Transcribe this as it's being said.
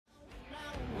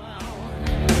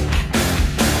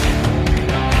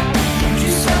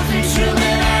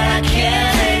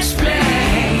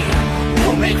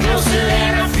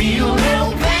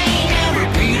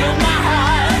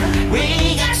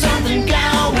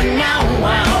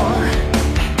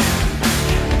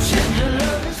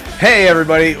Hey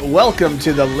everybody, welcome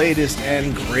to the latest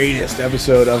and greatest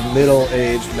episode of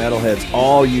Middle-Aged Metalheads.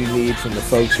 All you need from the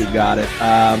folks who got it.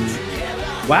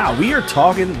 Wow, we are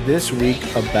talking this week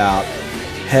about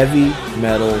heavy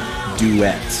metal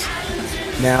duets.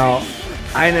 Now,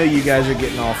 I know you guys are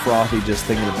getting all frothy just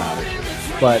thinking about it,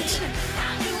 but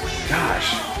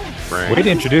gosh. Way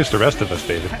to introduce the rest of us,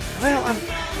 David. Well,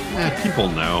 people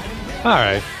know. All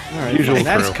right. Usual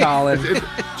that's crew. Colin. In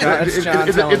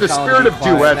the spirit of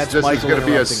duets, this is going to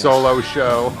be a solo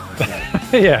show.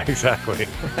 Yeah, exactly.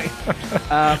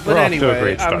 But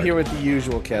anyway, I'm here with the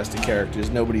usual cast of characters.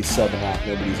 Nobody's subbing out.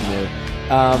 Nobody's new.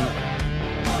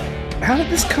 How did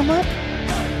this come up?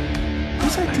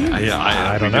 Whose idea?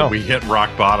 I don't know. We hit rock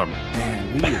bottom.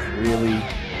 Man, we really...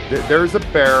 There's a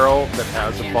barrel that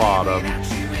has a bottom.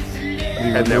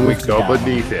 And then we go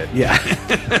beneath it. Yeah.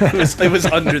 it was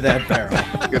under that barrel.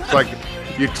 It's like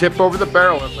you tip over the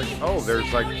barrel and it's like, oh,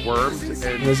 there's like worms.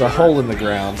 And there's a hole in the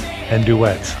ground. And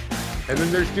duets. And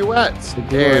then there's duets.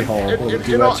 In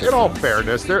all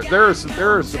fairness, there are some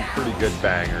pretty good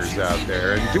bangers out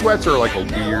there. And duets are like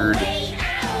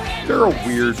they're a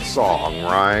weird song,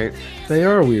 right? They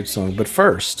are a weird song. But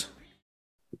first,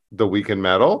 The Week in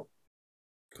Metal.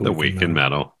 The Week in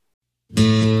Metal.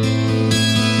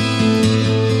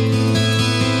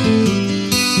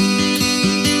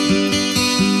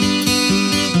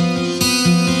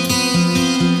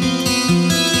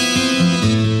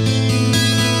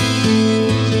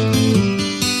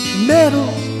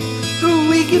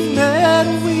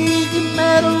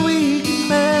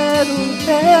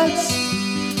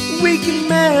 Weekend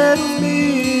Metal,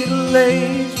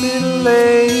 middle-aged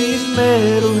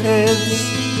metalheads.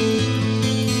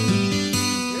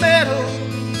 Metal,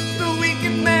 the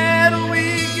Weekend Metal,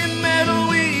 Weekend Metal,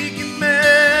 Weekend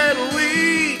Metal,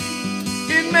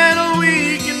 Weekend Metal,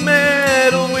 Weekend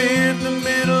Metal with the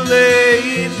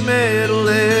middle-aged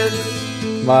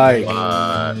metalheads. Mike,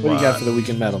 what do you got for the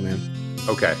Weekend Metal, man?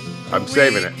 Okay, I'm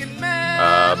saving it.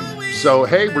 So,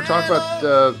 hey, we're talking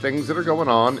about things that are going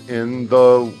on in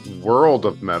the world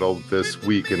of metal this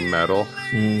week in metal.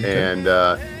 Okay. And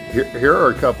here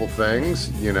are a couple things.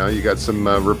 You know, you got some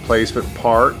replacement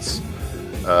parts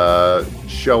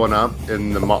showing up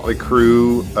in the Motley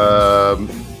Crue,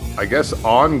 I guess,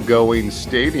 ongoing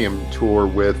stadium tour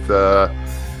with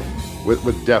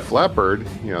Def Leppard.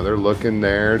 You know, they're looking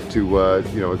there to,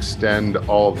 extend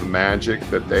all of the magic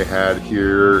that they had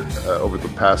here over the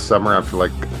past summer after,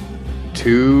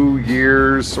 2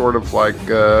 years sort of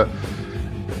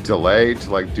delay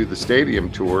to do the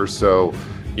stadium tour. So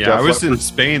yeah, I was in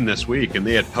Spain this week and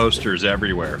they had posters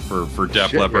everywhere for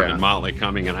Def Leppard and Motley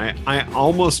coming, and I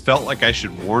almost felt like I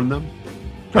should warn them.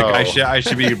 I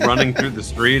should be running through the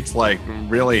streets,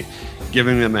 really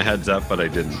giving them a heads up, but I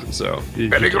didn't. So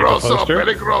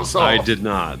Peligroso. I did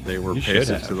not. They were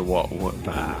pasted to the wall.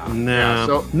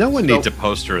 No one needs a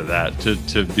poster of that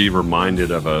to be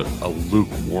reminded of a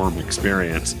lukewarm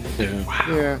experience. Yeah. Wow.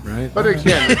 Yeah. Right. But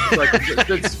again,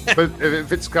 but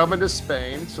if it's coming to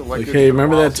Spain, so hey,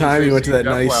 remember that time you went to that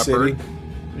nice Leopard,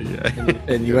 city? Yeah.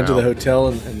 And you went to the hotel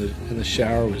and the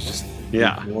shower was just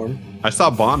warm. I saw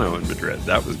Bono in Madrid.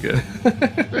 That was good.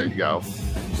 There you go.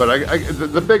 But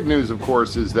the big news, of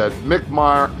course, is that Mick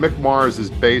Mars is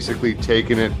basically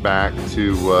taking it back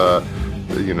to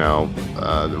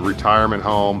the retirement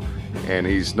home, and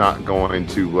he's not going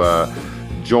to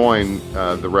join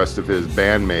the rest of his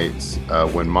bandmates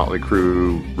when Motley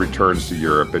Crue returns to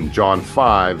Europe. And John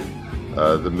Five,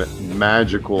 the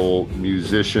magical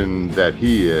musician that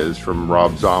he is from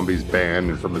Rob Zombie's band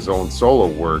and from his own solo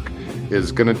work,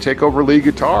 is going to take over lead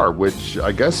guitar, which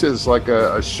I guess is like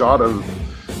a shot of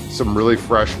some really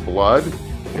fresh blood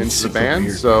into the band.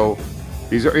 Weird. So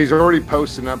he's already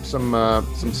posting up some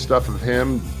stuff of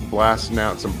him blasting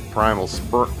out some Primal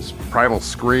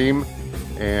Scream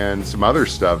and some other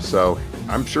stuff. So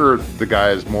I'm sure the guy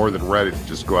is more than ready to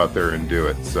just go out there and do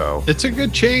it. So it's a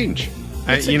good change.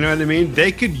 You know what I mean?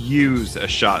 They could use a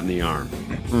shot in the arm,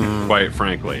 quite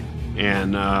frankly.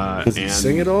 And does he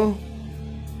sing it all?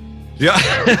 Yeah,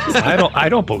 I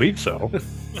don't believe so.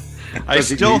 I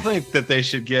still think that they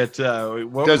should get.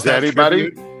 Does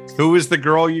anybody? Tribute? Who was the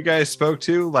girl you guys spoke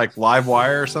to? Like Live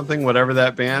Wire or something? Whatever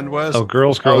that band was. Oh,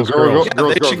 girls.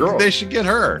 They should get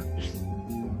her.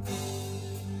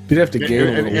 You'd have to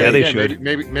game them. They should.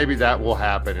 Maybe that will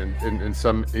happen in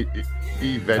some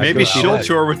event. Maybe she'll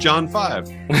tour with John Five.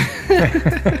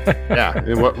 Yeah,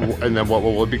 and then what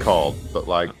will it be called? But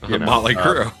Motley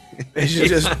Crue.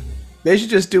 They should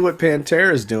just do what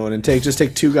Pantera's doing and take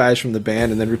two guys from the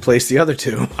band and then replace the other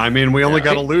two. I mean, we only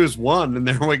got to lose one, and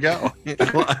there we go.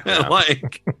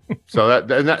 So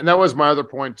that was my other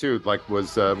point too. Like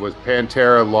was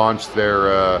Pantera launched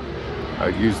their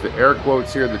use the air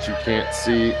quotes here that you can't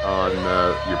see on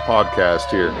your podcast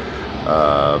here.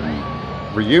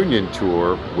 Reunion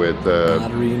tour with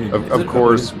of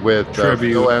course with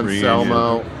Phil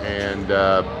Anselmo and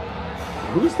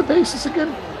who's the bassist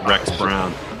again? Rex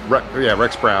Brown.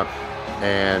 Rex Brown,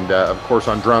 and of course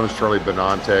on drums Charlie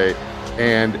Benante,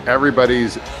 and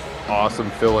everybody's awesome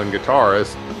fill-in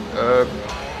guitarist,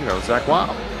 Zakk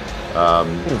Wylde.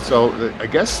 So I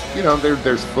guess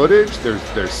there's footage,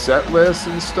 there's set lists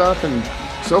and stuff, and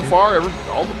so far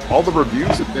all the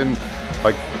reviews have been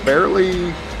like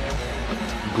fairly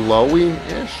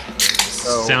glowing-ish.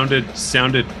 So,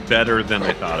 sounded better than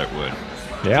I thought it would.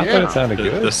 Yeah, I thought it sounded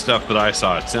good. The stuff that I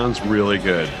saw, it sounds really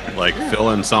good. Like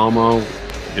Phil Anselmo,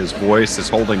 his voice is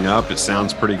holding up. It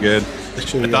sounds pretty good.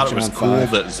 I thought it was cool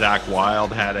that Zakk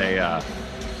Wylde had a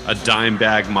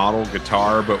Dimebag model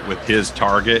guitar, but with his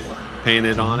Target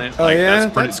painted on it. Oh, like, yeah,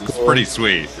 that's cool. pretty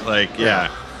sweet. Like,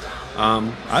 yeah.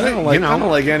 I don't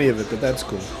like any of it, but that's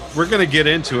cool. We're gonna get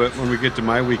into it when we get to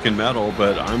My Week in Metal,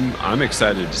 but I'm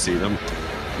excited to see them.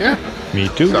 Yeah, me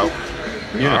too. So,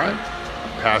 yeah. All right,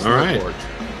 passing the torch.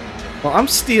 Well, I'm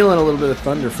stealing a little bit of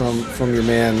thunder from your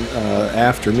man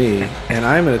after me, and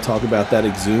I'm going to talk about that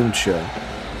Exhumed show.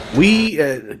 We,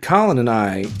 Colin and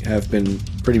I, have been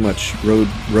pretty much road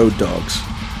dogs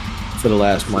for the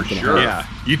last month and a half. Yeah,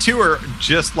 you two are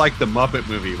just like the Muppet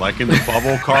movie, like in the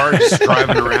bubble car, just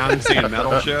driving around seeing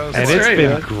metal shows. And it's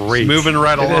been great. It's moving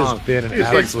right along. It's been an It's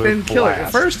absolute been killer.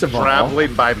 blast. First of all,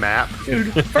 traveling by map.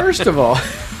 dude. First of all,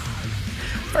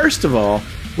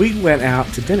 we went out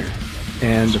to dinner,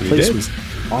 and the place was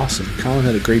awesome. Colin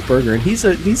had a great burger, and he's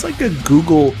like a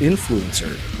Google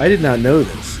influencer. I did not know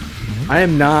this. I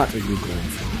am not a Google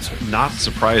influencer. Not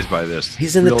surprised by this.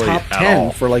 He's in the really top at 10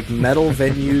 all. for like metal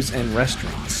venues and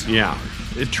restaurants. Yeah,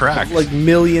 it tracks. Like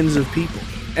millions of people.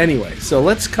 Anyway, so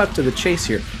let's cut to the chase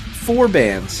here. 4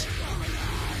 bands.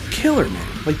 Killer, man.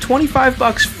 Like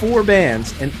 $25, 4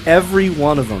 bands, and every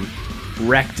one of them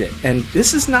wrecked it. And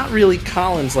this is not really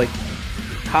Colin's like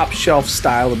top shelf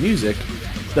style of music.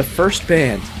 The first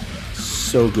band,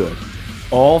 so good.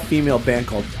 All female band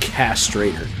called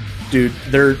Castrator. Dude,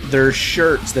 their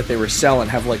shirts that they were selling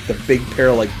have like the big pair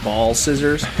of like ball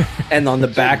scissors, and on the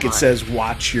back it says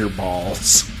 "Watch your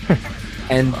balls,"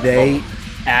 and they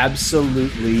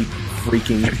absolutely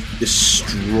freaking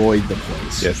destroyed the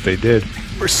place. Yes, they did.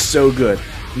 We're so good.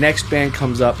 Next band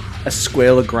comes up,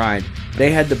 Escuela Grind.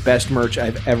 They had the best merch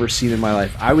I've ever seen in my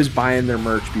life. I was buying their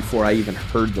merch before I even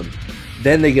heard them.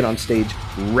 Then they get on stage,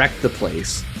 wreck the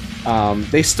place.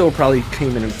 They still probably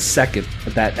came in second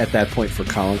at that point for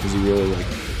Colin because he really like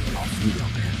female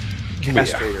band.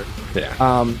 Castrator. Yeah.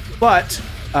 But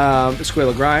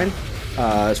Escuela Grind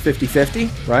is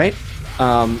 50-50, right?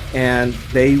 And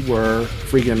they were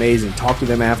freaking amazing. Talked to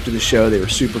them after the show. They were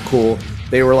super cool.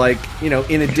 They were like,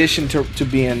 in addition to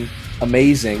being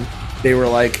amazing, they were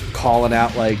like calling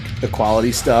out like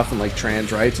equality stuff and like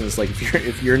trans rights. And it's like,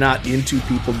 if you're not into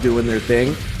people doing their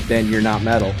thing, then you're not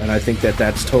metal. And I think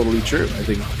that's totally true. I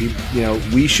think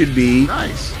we should be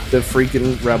the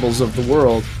freaking rebels of the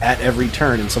world at every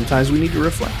turn. And sometimes we need to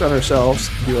reflect on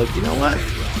ourselves and be like, you know what?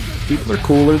 People are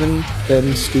cooler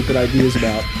than stupid ideas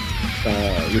about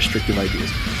restrictive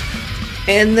ideas.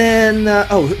 And then,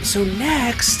 so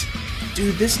next,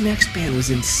 dude, this next band was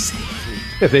insane.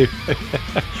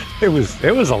 It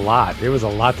was a lot. It was a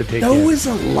lot to take in. There was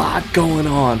a lot going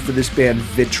on for this band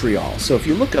Vitriol. So if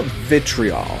you look up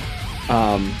Vitriol,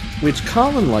 which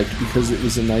Colin liked because it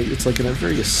was it's like a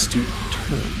very astute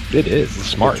term. It is. It's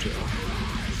smart.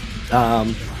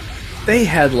 They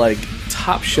had like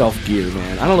top shelf gear,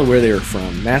 man. I don't know where they were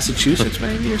from. Massachusetts,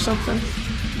 maybe, or something.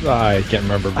 I can't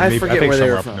remember. But I forget think where they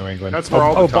somewhere were up from. in New England. That's where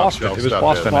all the top Boston. shelf It was stuff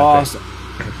Boston. is. I think. Boston.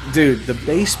 Dude, the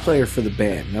bass player for the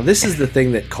band. Now, this is the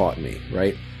thing that caught me,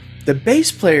 right? The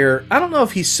bass player, I don't know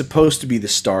if he's supposed to be the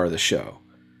star of the show,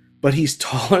 but he's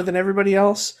taller than everybody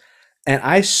else. And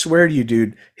I swear to you,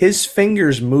 dude, his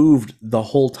fingers moved the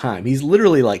whole time. He's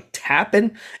literally like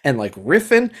tapping and like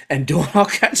riffing and doing all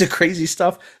kinds of crazy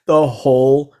stuff the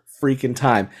whole freaking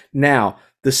time. Now,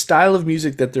 the style of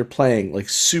music that they're playing, like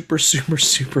super, super,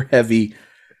 super heavy,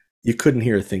 you couldn't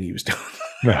hear a thing he was doing.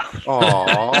 No.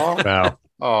 Aww. No.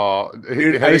 Oh,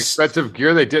 he had expensive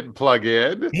gear they didn't plug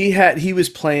in. He was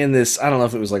playing this, I don't know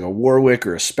if it was like a Warwick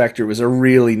or a Spectre. It was a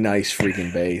really nice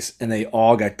freaking bass, and they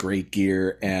all got great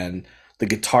gear, and the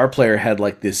guitar player had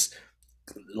like this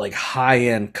like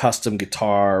high-end custom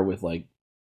guitar with like,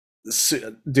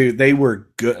 dude, they were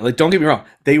good. Like, don't get me wrong,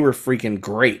 they were freaking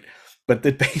great. But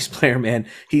the bass player, man,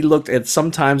 he looked at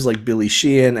sometimes like Billy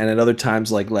Sheehan and at other times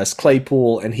like Les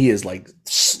Claypool, and he is like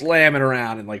slamming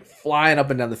around and like flying up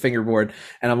and down the fingerboard.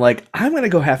 And I'm like, I'm gonna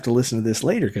go have to listen to this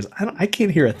later because I can't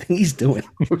hear a thing he's doing.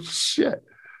 Oh shit!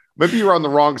 Maybe you're on the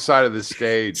wrong side of the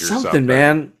stage or something,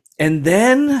 man. And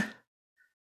then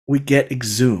we get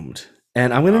Exhumed,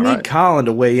 and I'm gonna need Colin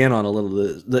to weigh in on a little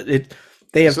of this.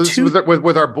 They have two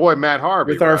with our boy Matt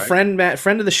Harvey, with our friend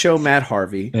of the show Matt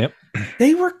Harvey. Yep,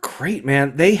 they were great,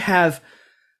 man. They have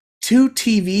 2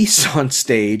 TVs on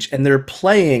stage, and they're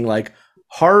playing like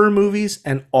horror movies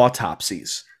and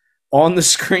autopsies on the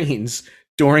screens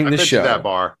during the show. That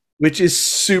bar, which is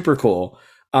super cool.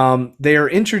 They are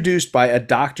introduced by a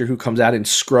doctor who comes out in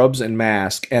scrubs and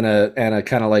mask, and a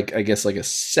kind of like, I guess, like a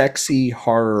sexy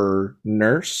horror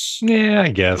nurse. Yeah, I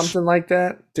guess something like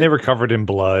that. They were covered in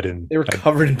blood, and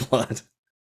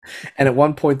And at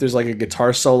one point, there's like a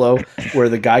guitar solo where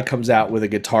the guy comes out with a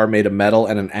guitar made of metal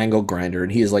and an angle grinder,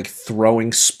 and he is like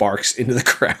throwing sparks into the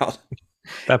crowd.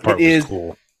 That part was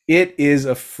cool. It is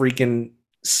a freaking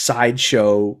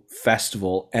sideshow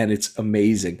festival, and it's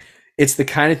amazing. It's the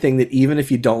kind of thing that even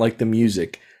if you don't like the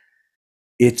music,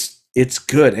 it's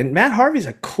good. And Matt Harvey's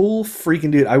a cool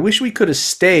freaking dude. I wish we could have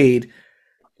stayed.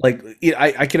 Like,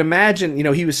 I can imagine,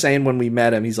 he was saying when we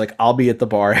met him, he's like, I'll be at the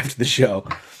bar after the show.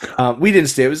 We didn't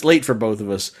stay. It was late for both of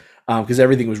us because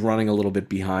everything was running a little bit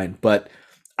behind. But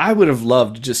I would have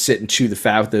loved to just sit and chew the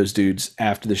fat with those dudes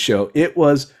after the show. It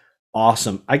was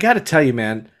awesome. I got to tell you,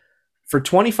 man, for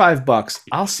 $25,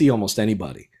 I'll see almost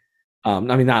anybody. I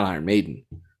mean, not Iron Maiden.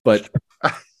 But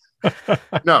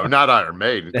no, not Iron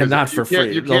Maiden, and not for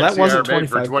free. You can't that wasn't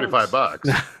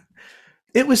 $25.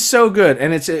 It was so good,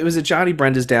 and it was at Johnny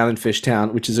Brenda's down in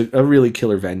Fishtown, which is a really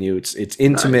killer venue. It's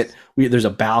intimate. Nice. There's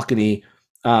a balcony.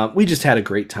 We just had a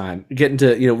great time getting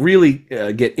to really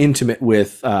get intimate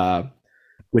with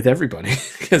everybody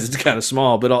because it's kind of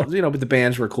small, but but the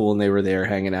bands were cool and they were there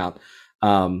hanging out.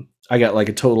 I got like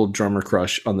a total drummer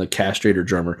crush on the Castrator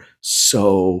drummer.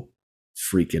 So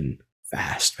freaking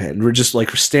fast, man. We're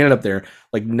standing up there,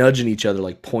 like nudging each other,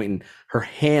 like pointing. Her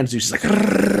hands, she's like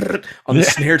on the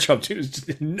snare drum too. It's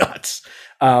just nuts.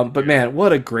 But man,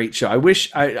 what a great show! I wish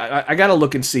I got to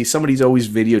look and see. Somebody's always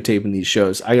videotaping these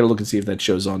shows. I got to look and see if that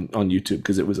show's on YouTube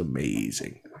because it was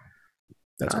amazing.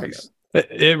 That's nice.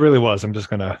 It really was. I'm just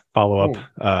gonna follow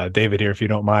up, David here, if you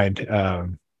don't mind.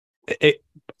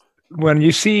 When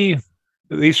you see, at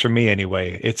least for me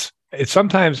anyway, it's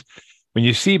sometimes. When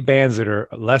you see bands that are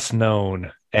less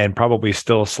known and probably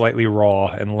still slightly raw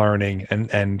and learning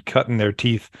and cutting their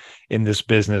teeth in this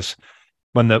business,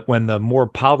 when the more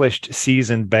polished,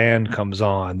 seasoned band comes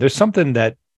on, there's something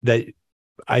that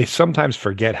I sometimes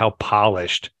forget how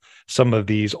polished some of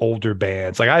these older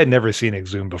bands. Like I had never seen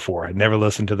Exhumed before. I'd never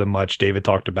listened to them much. David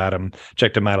talked about them,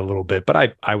 checked them out a little bit,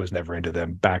 but I was never into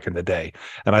them back in the day.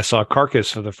 And I saw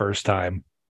Carcass for the first time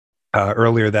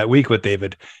earlier that week with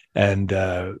David. And,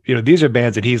 these are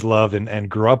bands that he's loved and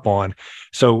grew up on.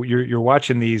 So you're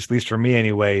watching these, at least for me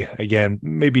anyway, again,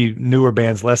 maybe newer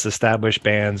bands, less established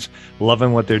bands,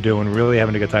 loving what they're doing, really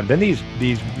having a good time. Then these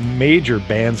major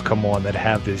bands come on that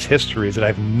have these histories that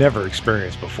I've never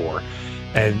experienced before.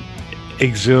 And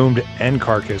Exhumed and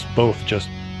Carcass both just,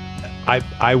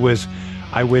 I was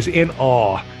in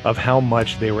awe of how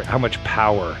much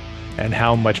power and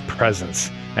how much presence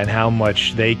and how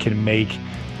much they can make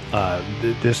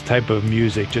this type of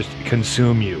music just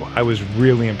consume you. I was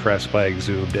really impressed by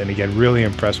Exhumed, and again, really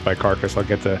impressed by Carcass. I'll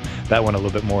get to that one a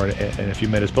little bit more in a few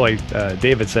minutes. But like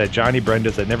David said, Johnny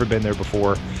Brenda's, I'd never been there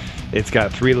before. It's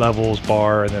got 3 levels,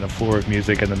 bar, and then a floor of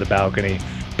music, and then the balcony.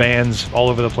 Bands all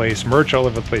over the place, merch all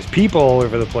over the place, people all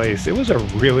over the place. It was a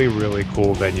really, really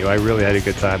cool venue. I really had a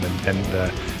good time, and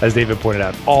as David pointed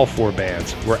out, all 4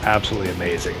 bands were absolutely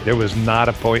amazing. There was not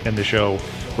a point in the show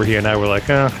where he and I were like,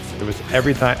 it was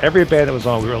every band that was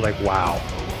on, we were like, wow,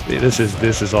 this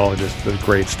is all just the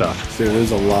great stuff. So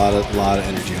there's a lot of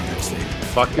energy on that stage.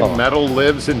 Fucking metal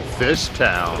lives in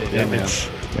Fishtown. Yeah, man. It's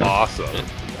awesome.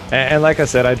 And like I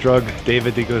said, I drug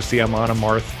David to go see Amon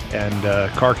Amarth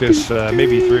and Carcass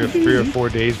maybe three or 4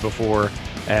 days before.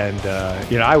 And,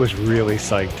 I was really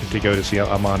psyched to go to see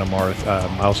Amon Amarth.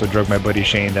 I also drug my buddy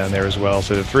Shane down there as well.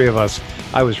 So the 3 of us,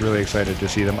 I was really excited to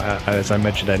see them. As I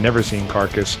mentioned, I'd never seen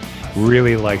Carcass.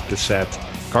 Really liked the set.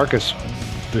 Carcass,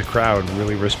 the crowd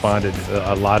really responded,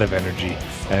 a lot of energy,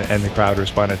 and the crowd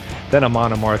responded. Then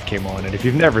Amon Amarth came on, and if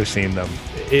you've never seen them,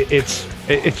 it's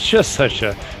just such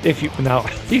a, now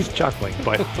he's chuckling,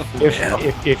 but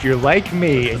if you're like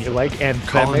me and you like anthemic.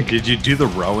 Colin, did you do the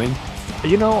rowing?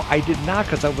 I did not,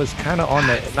 because I was kind of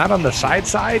not on the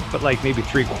side, but like maybe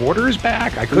 3/4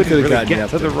 back. I couldn't really get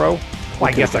to the row. Well,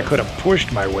 I guess I could have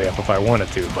pushed my way up if I wanted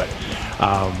to, but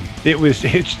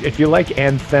if you like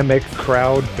anthemic,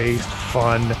 crowd-based,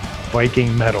 fun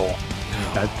Viking metal,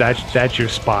 that's your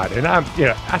spot. And I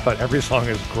thought every song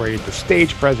is great. The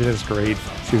stage presence is great.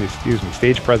 Excuse me,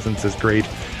 stage presence is great.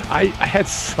 I had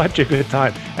such a good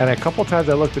time. And a couple times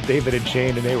I looked at David and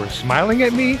Shane and they were smiling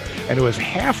at me, and it was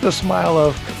half the smile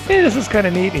of, hey, this is kind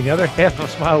of neat, and the other half of the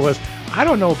smile was, I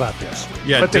don't know about this.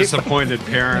 Yeah, but disappointed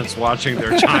parents watching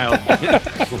their child.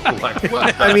 Like,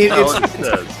 what? I mean,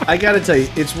 I got to tell you,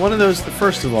 it's one of those.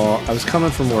 First of all, I was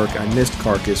coming from work. I missed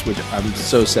Carcass, which I'm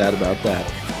so sad about that.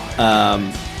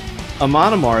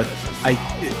 Amon Amarth,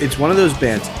 it's one of those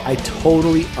bands. I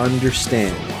totally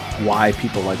understand why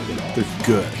people like them. They're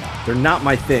good. They're not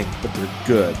my thing, but they're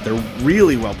good. They're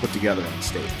really well put together on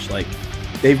stage. Like,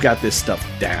 they've got this stuff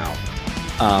down.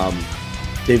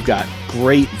 They've got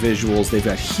great visuals. They've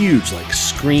got huge like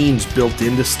screens built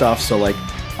into stuff. So like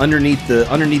underneath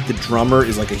the drummer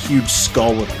is like a huge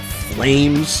skull with like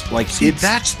flames. Like,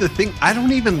 that's the thing. I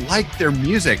don't even like their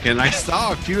music, and I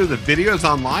saw a few of the videos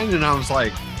online, and I was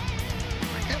like,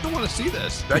 I don't want to see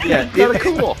this. Yeah, kind of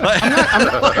cool.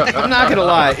 I'm not gonna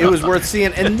lie, it was worth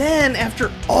seeing. And then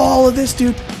after all of this,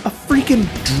 dude, a freaking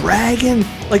dragon,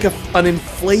 like an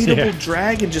inflatable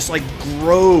dragon, just like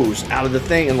grows out of the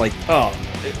thing, and like, oh,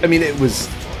 I mean, it was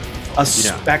a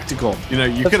spectacle. You know,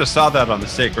 you could have saw that on the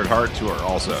Sacred Heart tour,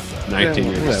 also,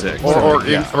 1986, or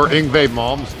Yngwie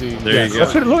Malmsteen. There you go.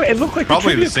 That's what it looked like.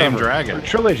 Probably the same dragon. Or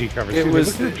trilogy cover. It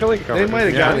was the trilogy cover. They might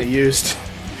have gotten it used,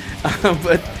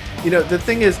 but. You know, the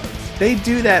thing is, they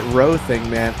do that row thing,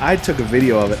 man. I took a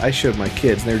video of it. I showed my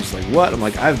kids, and they're just like, what? I'm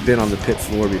like, I've been on the pit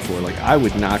floor before. Like, I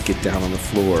would not get down on the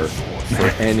floor for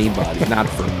anybody, not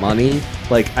for money.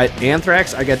 Like,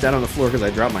 Anthrax, I got down on the floor because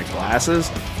I dropped my glasses.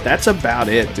 That's about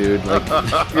it, dude. Like,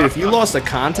 dude, if you lost a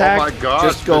contact,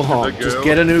 just go home. Just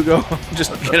get an Uber.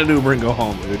 Just get an Uber and go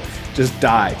home, dude. Just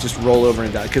die. Just roll over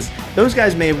and die. Because those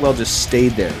guys may have well just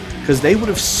stayed there, because they would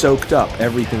have soaked up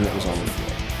everything that was on the floor.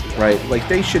 Right? Like,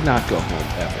 they should not go home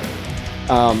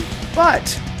ever.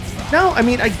 But, no, I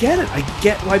mean, I get it. I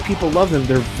get why people love them.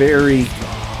 They're very...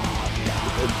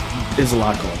 There's a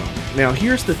lot going on. Now,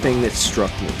 here's the thing that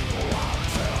struck me.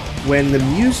 When the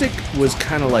music was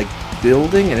kind of like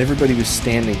building and everybody was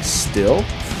standing still,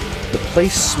 the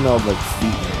place smelled like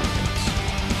feet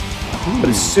markets. But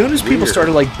as soon as people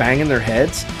started like banging their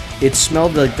heads, it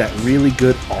smelled like that really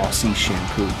good Aussie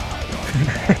shampoo.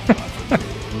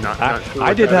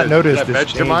 I did not notice this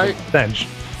stench.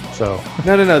 So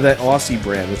no, that Aussie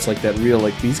brand. It's like that real.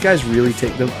 Like, these guys really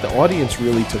take the audience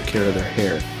really took care of their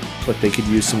hair, but they could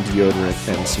use some deodorant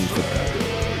and some foot bath.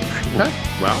 Okay,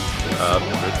 well,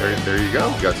 there you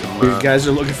go. Got some. You guys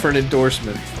are looking for an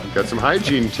endorsement. Got some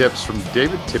hygiene tips from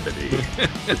David Tippity.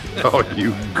 Oh,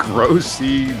 you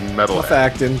grossy metalhead.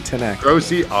 Actin, 10X.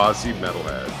 Grossy Aussie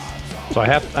metalheads. So I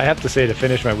have to say, to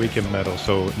finish my weekend metal,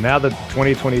 so now that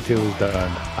 2022 is done,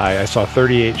 I saw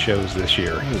 38 shows this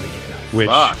year,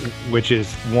 which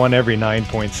is one every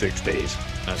 9.6 days.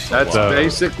 That's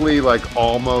basically like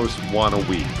almost one a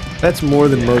week. That's more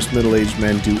than most middle-aged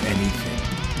men do anything.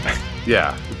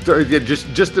 Yeah, just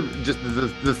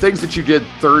the things that you did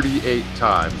 38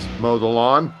 times. Mow the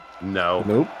lawn? No.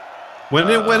 Nope.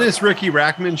 When is Ricky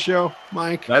Rackman's show,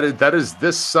 Mike? That is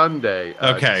this Sunday.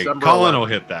 Okay, Colin will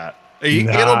hit that.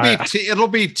 It'll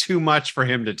be too much for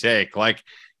him to take. Like,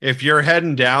 if you're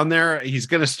heading down there, he's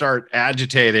going to start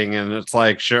agitating, and it's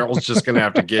like Cheryl's just going to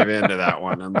have to give in to that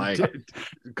one. And like,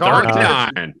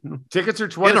 39 tickets are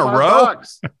 $25 in a row.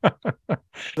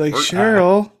 Like,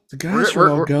 Cheryl, the guys are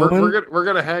all going. We're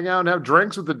going to hang out and have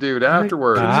drinks with the dude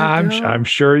afterwards. I'm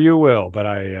sure you will,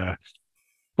 but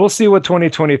we'll see what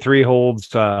 2023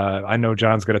 holds. I know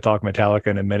John's going to talk Metallica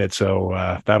in a minute,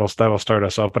 so that'll start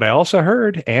us off. But I also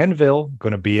heard Anvil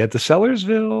going to be at the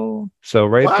Sellersville. So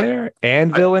there,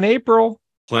 Anvil in April.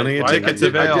 Plenty of tickets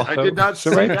available. I did not see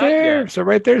that there. Yet. So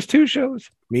there's 2 shows.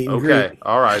 Meet and greet.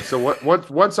 All right. So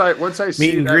once I see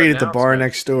meet and greet at the bar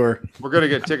next door, we're going to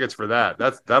get tickets for that.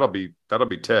 That'll be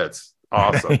tits.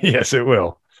 Awesome. Yes, it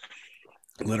will.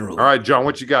 Literally. All right, John,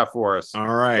 what you got for us? All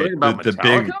right,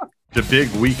 the big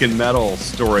weekend metal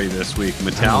story this week.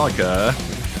 Metallica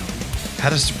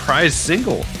had a surprise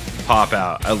single pop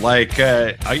out.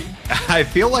 I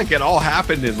feel like it all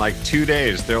happened in like 2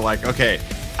 days. They're like, okay,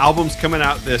 album's coming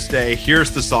out this day.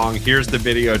 Here's the song. Here's the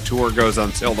video. Tour goes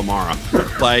on sale tomorrow.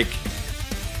 Like,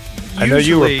 I know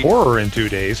you were poorer in 2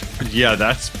 days. Yeah,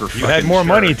 that's for you had more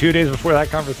money 2 days before that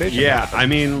conversation. Yeah, happened. I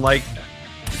mean, like,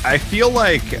 I feel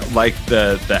like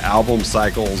the album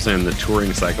cycles and the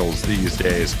touring cycles these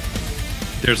days,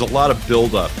 there's a lot of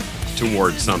buildup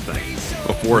towards something.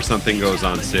 before something goes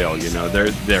on sale. You know,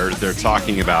 they're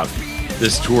talking about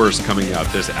this tour's coming up,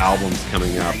 this album's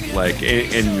coming up, like,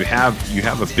 and you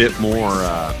have a bit more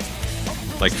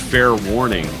like fair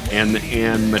warning. And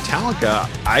Metallica,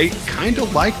 I kind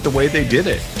of like the way they did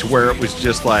it, to where it was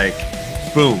just like,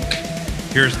 boom,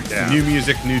 here's new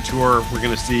music, new tour. We're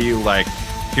gonna see you, like,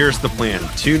 here's the plan.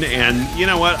 Tune. And you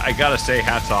know what? I gotta say,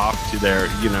 hats off to their.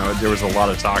 You know, there was a lot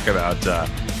of talk about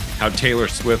how Taylor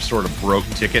Swift sort of broke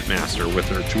Ticketmaster with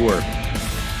her tour,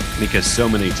 because so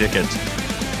many tickets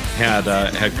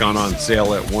had gone on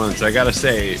sale at once. I gotta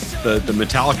say, the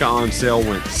Metallica on sale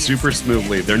went super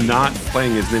smoothly. They're not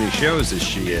playing as many shows as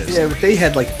she is. Yeah, but they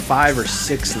had like 5 or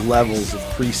 6 levels of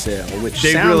pre-sale, which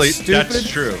they sounds really stupid. That's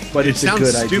true, but it it's sounds a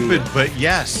good stupid. idea. But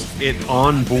yes, it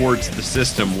onboards the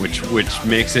system, which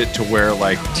makes it to where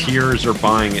like tiers are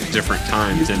buying at different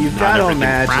times, and you've not got to everything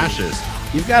imagine. crashes.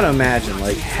 You've got to imagine,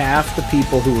 like, half the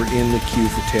people who were in the queue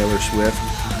for Taylor Swift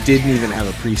didn't even have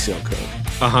a pre-sale code.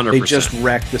 100%. They just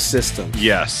wrecked the system.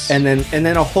 Yes. And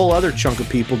then a whole other chunk of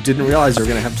people didn't realize they were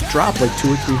going to have to drop like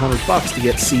 $200 or $300 to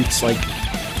get seats like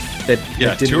that.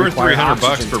 Yeah, that didn't $200 or require $300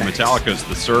 oxygen for tanks. Metallica's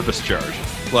the service charge.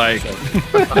 Like,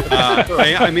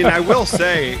 I mean, I will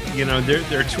say, you know,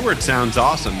 their tour, it sounds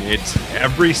awesome. It's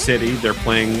every city. They're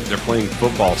playing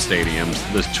football stadiums.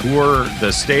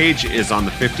 The stage is on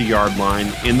the 50-yard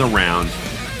line in the round.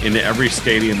 In every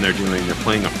stadium they're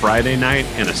playing a Friday night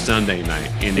and a Sunday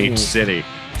night in each city.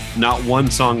 Not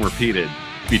one song repeated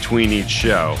between each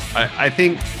show. I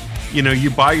think, you know, you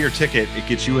buy your ticket, it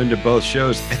gets you into both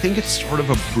shows. I think it's sort of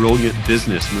a brilliant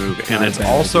business move, and it's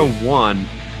also one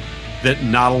that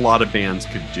not a lot of bands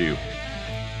could do.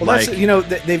 Well, like, that's, you know,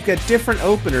 they've got different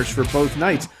openers for both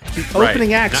nights. The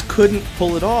opening acts couldn't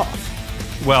pull it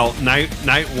off. Well, night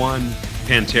 1,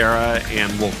 Pantera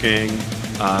and Wolfgang,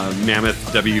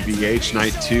 Mammoth WVH.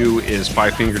 Night 2 is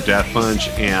Five Finger Death Punch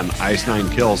and Ice Nine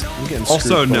Kills,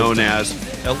 also known as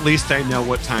At Least I Know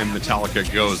What Time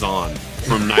Metallica Goes On,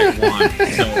 from night 1.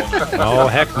 So, oh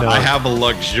heck no! I have a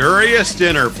luxurious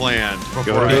dinner planned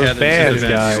before I head bands,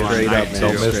 into guys. night Up,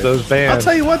 Don't two. miss those bands. I'll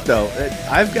tell you what, though,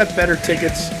 I've got better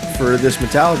tickets for this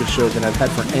Metallica show than I've had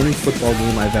for any football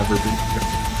game I've ever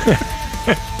been to.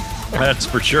 That's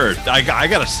for sure. I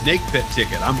got a Snake Pit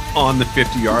ticket. I'm on the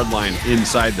 50-yard line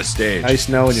inside the stage. Nice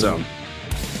knowing you. So,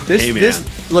 Man. hey, man.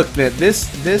 Look, man,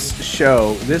 this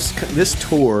show, this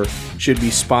tour should be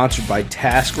sponsored by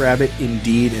TaskRabbit,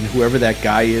 Indeed, and whoever that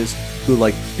guy is who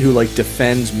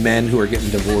defends men who are getting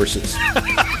divorces.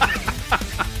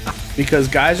 Because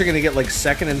guys are going to get like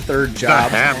second and third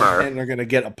jobs, and they're going to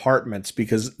get apartments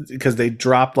because they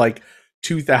dropped like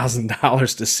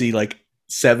 $2,000 to see like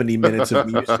 70 minutes of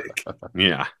music.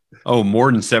 Yeah. Oh, more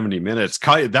than 70 minutes.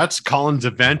 That's Colin's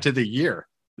event of the year.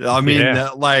 I mean,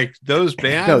 like those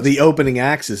bands. No, the opening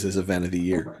acts is his event of the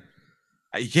year.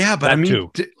 Yeah, but that I mean,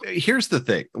 here's the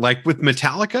thing. Like with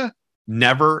Metallica,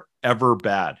 never, ever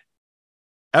bad.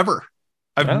 Ever.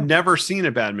 I've never seen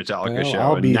a bad Metallica show.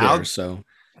 I'll be now, there, so.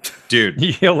 Dude.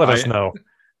 You'll let us know.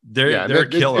 They're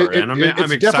killer. And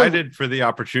I'm excited for the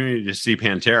opportunity to see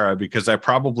Pantera, because I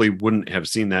probably wouldn't have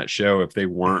seen that show if they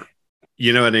weren't,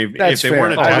 you know, and if they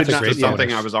weren't attached to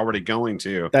something I was already going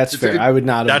to. That's fair. I would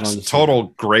not have. That's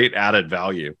total great added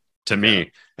value to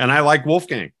me. And I like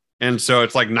Wolfgang. And so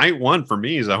it's like night 1 for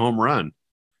me is a home run.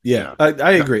 Yeah,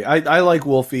 I agree. I like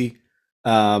Wolfie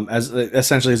as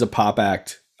essentially as a pop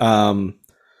act. The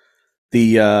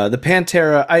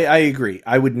Pantera, I agree.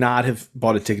 I would not have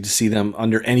bought a ticket to see them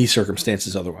under any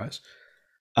circumstances otherwise.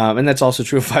 And that's also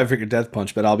true of Five Finger Death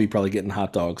Punch, but I'll be probably getting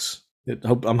hot dogs.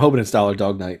 I'm hoping it's Dollar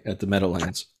Dog Night at the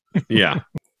Meadowlands. Yeah.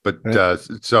 But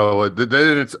so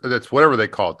that's whatever they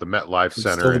call it, the MetLife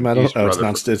Center.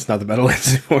 It's not the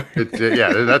Meadowlands anymore.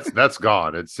 That's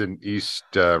gone. It's in East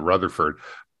Rutherford.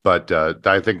 But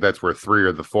I think that's where 3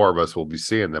 or the 4 of us will be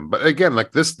seeing them. But again,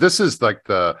 like this is like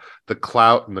the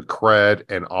clout and the cred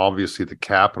and obviously the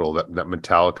capital that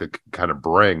Metallica can kind of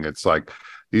bring. It's like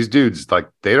these dudes, like,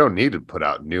 they don't need to put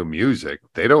out new music.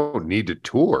 They don't need to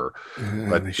tour.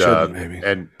 But they shouldn't, maybe.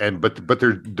 But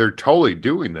they're totally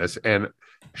doing this. And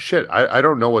shit, I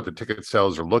don't know what the ticket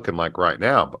sales are looking like right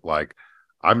now, but like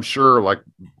I'm sure like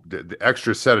the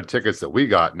extra set of tickets that we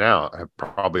got now have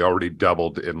probably already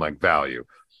doubled in like value.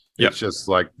 It's just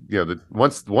like, you know,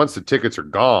 once the tickets are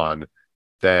gone,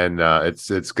 then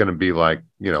it's going to be like,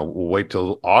 you know, we'll wait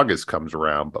till August comes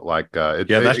around. But like, that's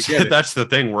the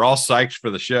thing. We're all psyched for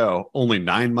the show. Only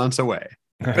 9 months away.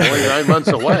 Only 9 months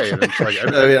away. And it's like,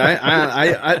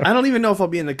 I don't even know if I'll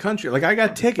be in the country. Like, I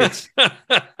got tickets,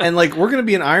 and like we're going to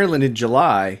be in Ireland in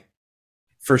July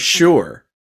for sure.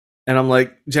 And I'm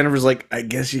like, Jennifer's like, I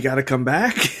guess you got to come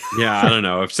back. Yeah, I don't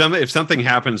know. If something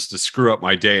happens to screw up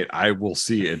my date, I will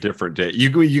see a different date.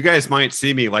 You guys might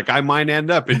see me. Like, I might end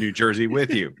up in New Jersey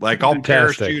with you. Like, I'll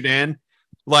parachute in,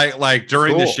 like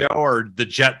during the show or the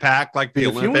jetpack, like the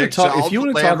Olympics. If you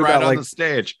want to talk about on the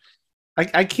stage,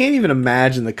 I can't even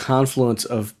imagine the confluence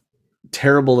of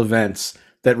terrible events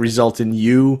that result in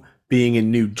you being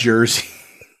in New Jersey.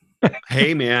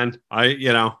 Hey, man,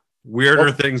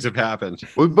 weirder things have happened.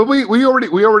 But we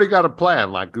already got a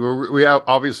plan. Like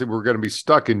obviously we're going to be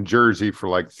stuck in Jersey for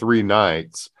like 3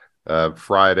 nights.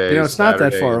 Friday. It's Saturday,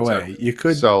 not that far away. You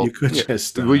could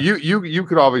just. Well, you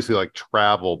could obviously like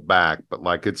travel back, but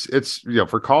like it's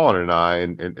for Colin and I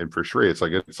and for Shree, it's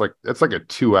like a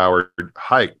 2-hour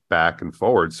hike back and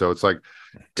forward. So it's like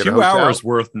 2 hours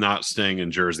worth not staying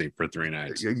in Jersey for 3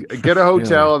 nights. Get a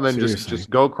hotel and then just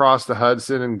go across the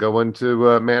Hudson and go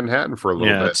into Manhattan for a little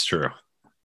bit. Yeah, that's true.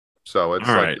 So it's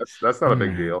right. That's not a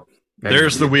big deal.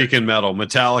 There's the Week in Metal.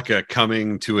 Metallica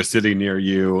coming to a city near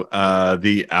you.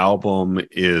 The album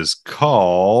is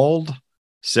called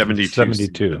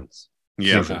 72.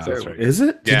 Yeah, that's right. Is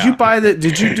it? Yeah.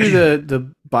 Did you do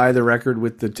the buy the record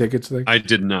with the tickets thing? I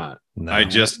did not. No, I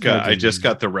just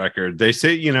got the record. They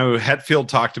say, Hetfield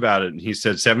talked about it and he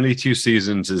said 72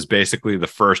 seasons is basically the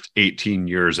first 18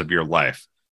 years of your life.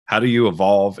 How do you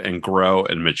evolve and grow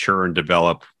and mature and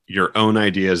develop your own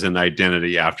ideas and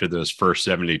identity after those first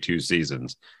 72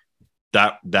 seasons?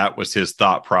 That was his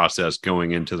thought process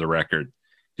going into the record.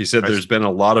 He said, there's been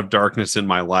a lot of darkness in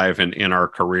my life and in our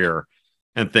career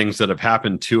and things that have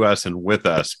happened to us and with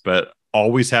us, but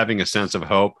always having a sense of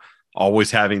hope,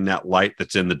 always having that light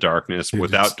that's in the darkness.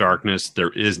 Without darkness,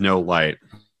 there is no light.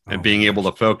 And being able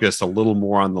to focus a little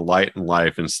more on the light in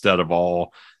life instead of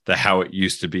all the how it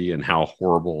used to be and how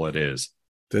horrible it is.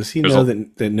 Does he know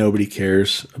that nobody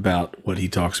cares about what he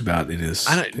talks about in his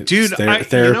You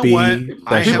therapy? know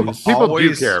what? People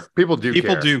do care. People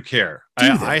do care.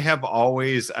 I have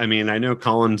always, I know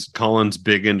Colin's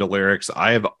big into lyrics.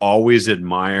 I have always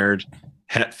admired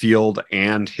Hetfield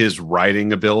and his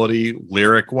writing ability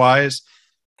lyric wise,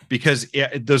 because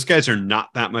those guys are not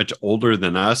that much older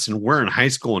than us. And we're in high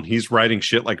school and he's writing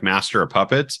shit like Master of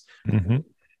Puppets. Mm-hmm.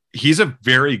 He's a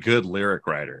very good lyric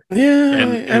writer.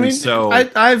 Yeah, so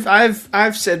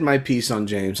I've said my piece on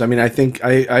James. I think I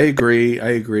agree.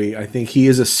 I think he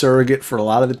is a surrogate for a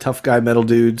lot of the tough guy metal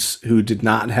dudes who did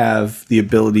not have the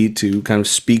ability to kind of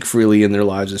speak freely in their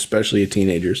lives, especially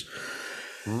teenagers.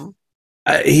 Mm-hmm.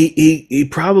 He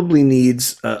probably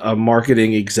needs a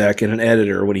marketing exec and an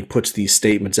editor when he puts these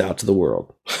statements out to the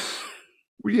world.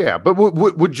 Yeah, but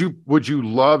would you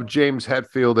love James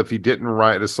Hetfield if he didn't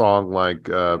write a song like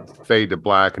Fade to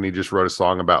Black and he just wrote a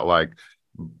song about like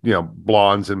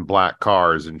blondes and black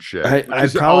cars and shit? I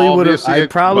probably would have.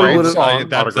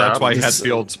 That's why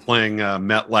Hetfield's playing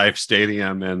MetLife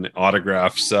Stadium and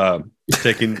autographs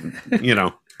taking.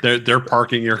 They're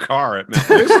parking your car at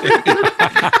MetLife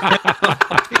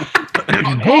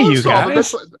Stadium. Hey, you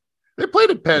guys. They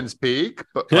played at Penn's Peak,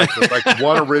 but like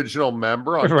one original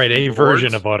member on right, a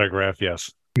version of Autograph,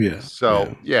 yes. Yeah.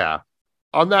 So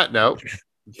on that note,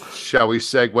 shall we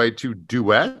segue to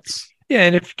duets? Yeah,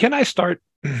 and can I start,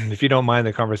 if you don't mind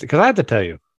the conversation, because I have to tell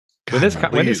you,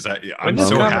 I'm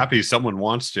so happy someone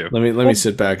wants to. Let me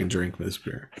sit back and drink this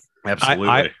beer.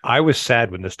 Absolutely. I was sad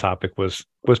when this topic was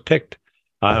picked.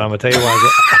 And I'm gonna tell you why.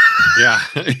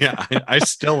 Yeah, I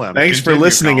still am. Thanks for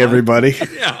listening, Colin. Everybody.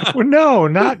 Yeah. Well, no,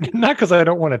 not because I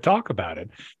don't want to talk about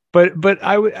it, but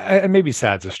I maybe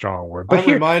sad's a strong word. But I'm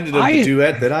reminded of the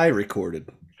duet that I recorded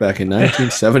back in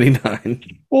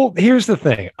 1979. Well, here's the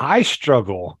thing: I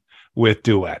struggle with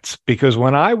duets because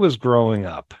when I was growing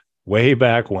up, way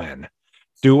back when,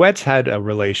 duets had a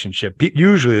relationship.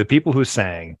 Usually, the people who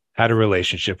sang had a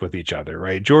relationship with each other,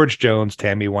 right? George Jones,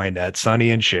 Tammy Wynette,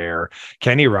 Sonny and Cher,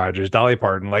 Kenny Rogers, Dolly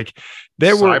Parton, like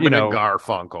there were, Simon and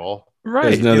Garfunkel,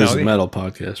 right? There's a metal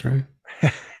podcast, right?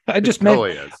 I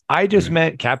just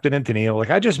meant Captain and Tennille.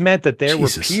 Like I just meant that there were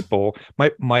people.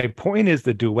 My point is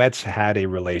the duets had a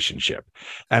relationship,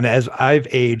 and as I've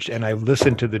aged and I've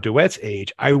listened to the duets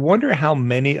age, I wonder how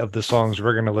many of the songs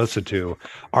we're going to listen to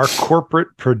are corporate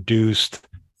produced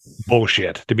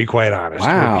bullshit, to be quite honest.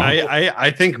 Wow.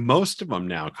 I think most of them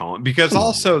now, Colin, because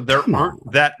also there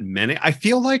aren't that many. I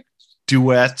feel like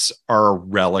duets are a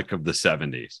relic of the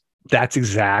 70s. That's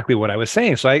exactly what I was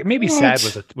saying. So maybe sad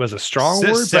was a strong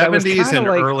word. 70s and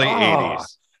early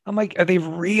 80s. I'm like, are they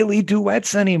really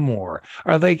duets anymore?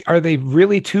 Are they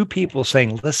really two people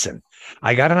saying, listen,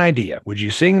 I got an idea. Would you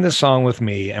sing this song with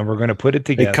me? And we're going to put it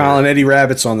together. Hey, Colin, Eddie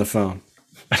Rabbit's on the phone.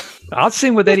 I'll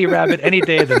sing with Eddie Rabbit any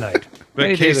day of the night.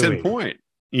 But case in point,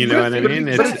 You know what I mean?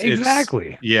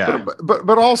 Exactly. Yeah.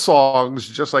 But all songs,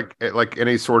 just like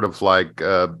any sort of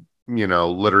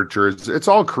literature, it's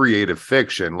all creative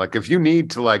fiction. Like if you need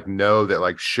to know that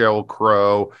Sheryl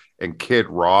Crow and Kid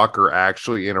Rock are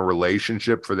actually in a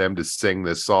relationship for them to sing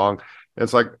this song,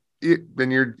 it's then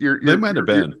they might have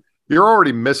been. You're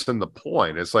already missing the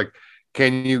point. It's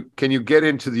can you get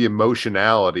into the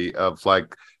emotionality of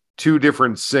two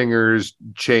different singers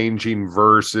changing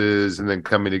verses and then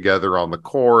coming together on the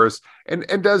chorus, and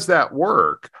does that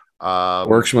work?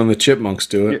 Works when the Chipmunks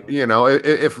do it.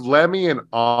 If Lemmy and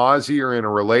Ozzy are in a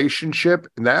relationship,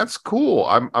 that's cool.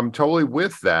 I'm totally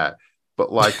with that. But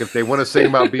if they want to sing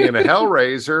about being a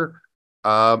Hellraiser,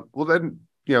 well then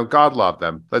God love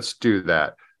them. Let's do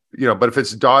that. But if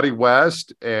it's Dottie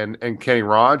West and Kenny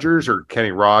Rogers, or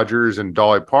Kenny Rogers and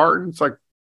Dolly Parton, it's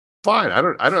fine.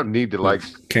 I don't need to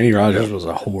Kenny Rogers was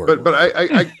a whore. But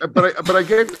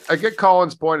I get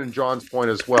Colin's point and John's point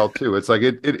as well too. It's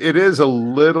it is a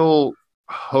little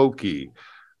hokey.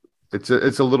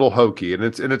 It's a little hokey, and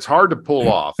it's hard to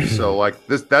pull off. So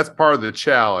that's part of the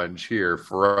challenge here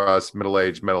for us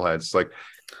middle-aged metalheads.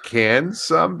 Can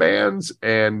some bands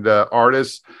and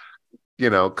artists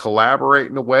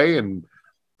collaborate in a way and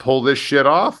pull this shit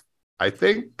off? I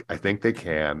think they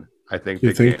can. I think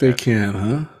they can,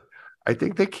 huh? I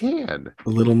think they can. A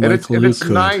little Michael and it's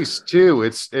nice too.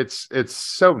 It's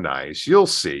so nice. You'll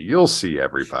see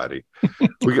everybody.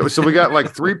 we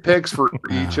got 3 picks for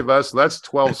each of us. That's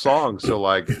 12 songs. So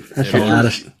that's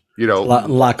a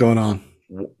lot going on.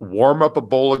 Warm up a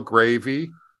bowl of gravy,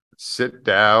 sit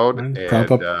down,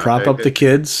 prop up the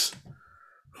kids.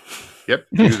 Yep,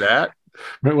 do that.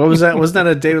 What was that? Wasn't that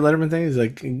a David Letterman thing? He's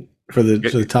for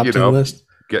the top 10 list.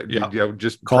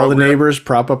 Just call the neighbors,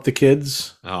 prop up the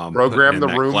kids, program the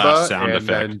Roomba, and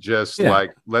then just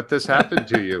let this happen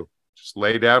to you. Just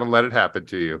lay down and let it happen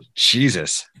to you.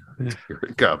 Jesus, here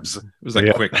it comes. It was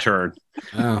a quick turn.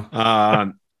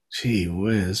 Oh. Gee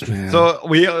whiz, man. So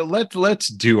let's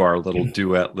do our little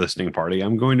duet listening party.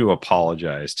 I'm going to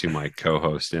apologize to my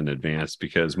co-host in advance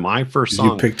because my first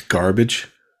song you picked garbage.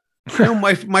 No,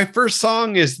 my first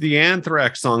song is the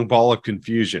Anthrax song "Ball of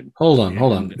Confusion." Hold on.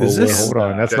 Hold on.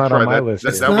 That's not on my list.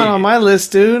 That's not on my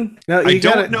list, dude. No, I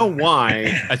don't know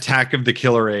why Attack of the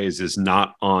Killer A's is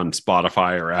not on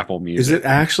Spotify or Apple Music. Is it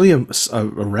actually a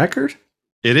record?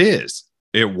 It is.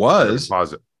 It was.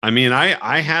 I mean,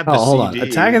 I had the CD. Hold on.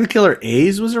 Attack of the Killer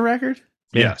A's was a record?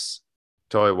 Yes.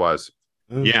 Totally was.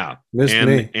 Yeah, missed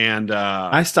me. And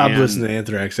I stopped listening to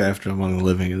Anthrax after Among the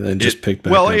Living, and then just picked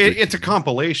back. Well, it's a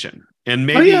compilation, and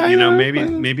maybe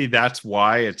maybe that's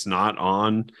why it's not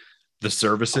on the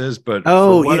services. But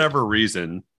for whatever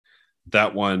reason,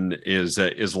 that one is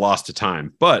lost to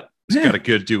time. But it's got a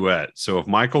good duet. So if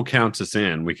Michael counts us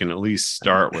in, we can at least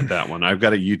start with that one. I've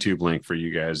got a YouTube link for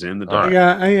you guys in the doc.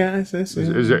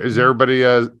 Is everybody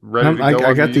ready to go?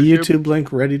 I got the YouTube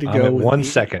link ready to go. 1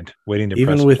 second waiting to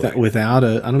even press without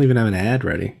I don't even have an ad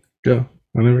ready. Go.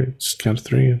 Whenever, just count to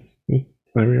 3.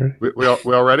 Whenever you're ready.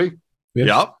 We all ready?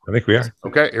 Yep. I think we are.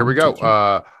 Okay, here we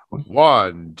go.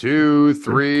 1, 2,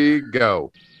 3,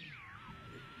 go.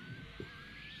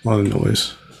 A lot of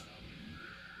noise.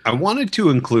 I wanted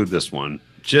to include this one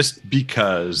just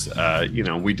because,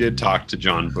 we did talk to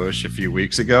John Bush a few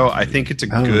weeks ago. I think it's a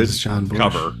good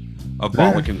cover of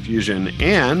Ball of Confusion,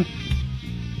 and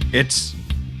it's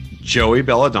Joey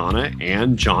Belladonna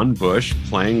and John Bush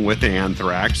playing with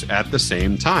Anthrax at the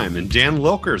same time, and Dan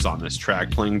Lilker's on this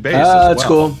track playing bass. That's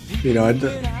cool. I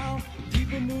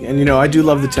do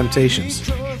love the Temptations.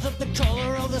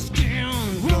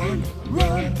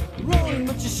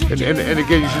 And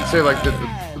again, you should say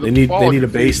they need a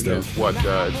bass though. What?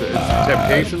 It's a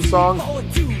Temptation song.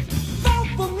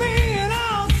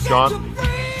 John,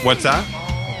 what's that?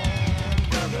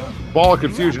 Ball of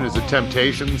Confusion is a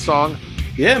Temptation song.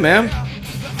 Yeah, man.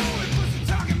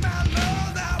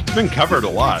 It's been covered a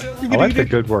lot. I like the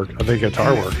good work. I think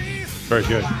guitar work. Very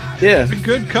good. Yeah, it's a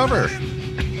good cover.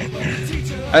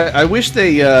 I wish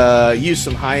they used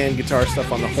some high-end guitar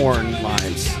stuff on the horn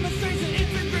lines.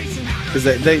 Because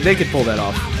they could pull that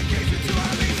off.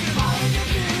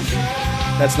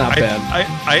 That's not bad.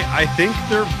 I think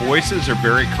their voices are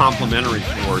very complementary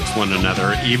towards one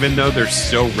another, even though they're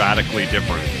so radically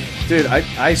different. Dude,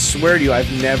 I swear to you,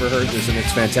 I've never heard this, and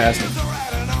it's fantastic.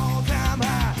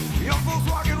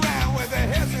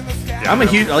 I'm a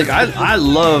huge I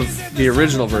love the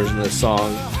original version of this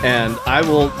song, and I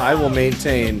will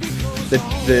maintain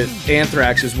that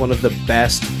Anthrax is one of the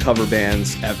best cover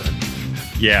bands ever.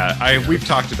 Yeah, we've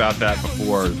talked about that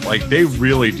before. They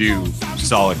really do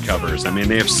solid covers. I mean,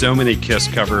 they have so many Kiss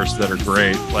covers that are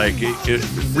great. It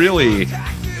really,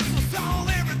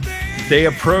 they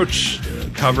approach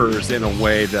covers in a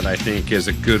way that I think is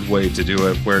a good way to do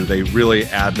it, where they really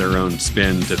add their own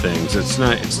spin to things. It's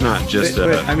not just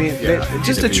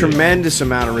just a tremendous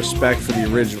amount of respect for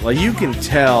the original. Like, you can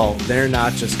tell they're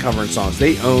not just covering songs;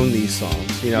 they own these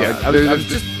songs. You know, I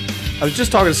was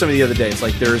just talking to somebody the other day. It's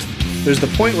like there's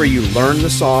the point where you learn the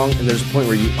song, and there's a point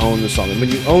where you own the song. And when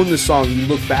you own the song, you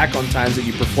look back on times that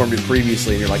you performed it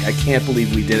previously, and you're like, I can't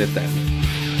believe we did it then.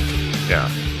 Yeah.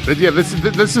 But yeah,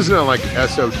 this isn't like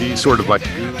SOD sort of like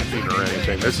goofing or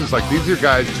anything. This is like, these are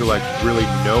guys who like really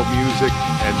know music,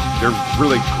 and they're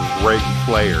really great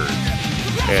players.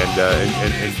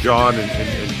 And John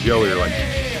and Joey are like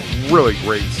really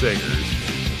great singers.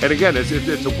 And again, it's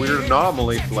a weird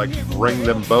anomaly to like bring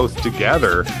them both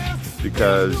together,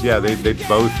 because they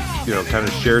both, you know, kind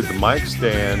of shared the mic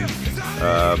stand.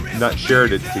 Not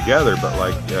shared it together, but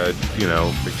like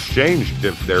exchanged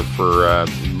it there for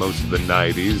most of the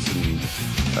 90s,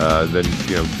 and then,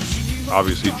 you know,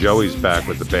 obviously Joey's back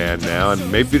with the band now,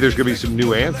 and maybe there's gonna be some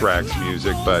new Anthrax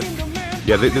music. But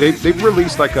yeah, they've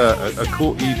released like a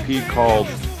cool EP called,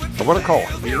 I want to call it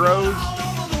Heroes.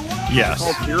 Yes,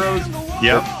 it's called Heroes.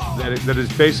 Yep. That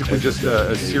is basically just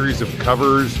a series of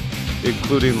covers,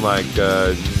 including like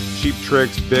Cheap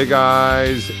Trick's Big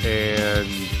Eyes, and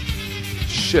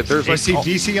shit, there's like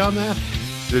AC/DC on that.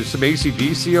 There's some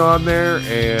AC/DC on there,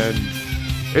 and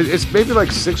it's maybe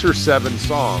like 6 or 7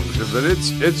 songs, but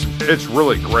it's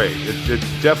really great. It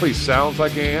definitely sounds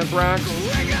like Anthrax,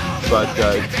 but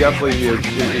definitely is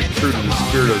true to the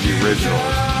spirit of the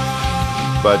originals.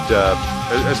 But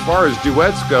as far as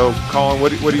duets go, Colin,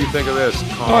 what do you think of this?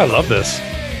 Colin? Oh, I love this.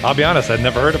 I'll be honest, I'd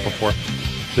never heard it before.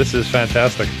 This is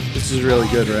fantastic. This is really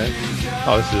good, right?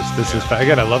 Oh, this is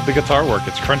again. I love the guitar work.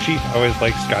 It's crunchy. I always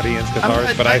like Scott Ian's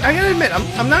guitars, but I gotta admit,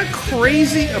 I'm not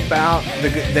crazy about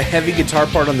the heavy guitar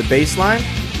part on the bass line,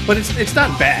 but it's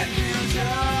not bad.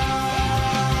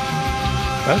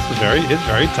 It's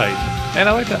very tight, and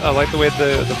I like the way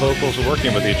the vocals are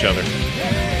working with each other.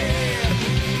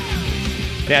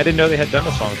 Yeah, I didn't know they had done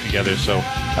a song together, so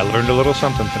I learned a little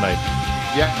something tonight.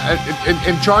 Yeah,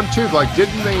 and John too. Like,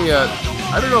 didn't they?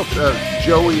 I don't know if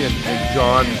Joey and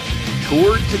John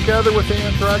toured together with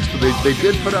Anthrax, but they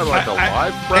did put out like a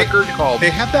live record called. They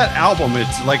have that album.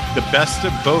 It's like the Best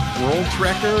of Both Worlds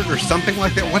record or something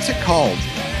like that. What's it called?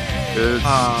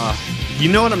 You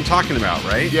know what I'm talking about,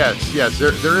 right? Yes.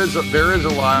 There is a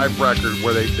live record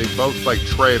where they both like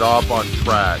trade off on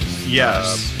tracks.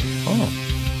 Yes.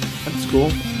 That's cool.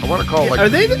 I want to call it like. Are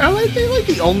they like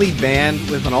the only band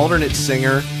with an alternate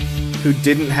singer who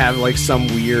didn't have like some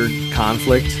weird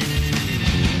conflict?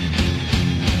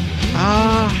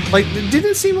 Like, it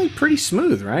didn't seem like pretty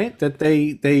smooth, right? That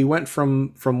they went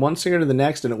from one singer to the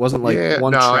next, and it wasn't like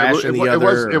one trash and the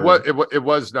other. It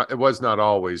was not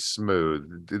always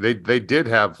smooth. They did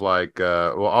have like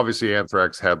obviously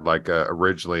Anthrax had like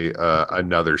originally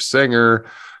another singer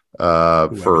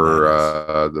for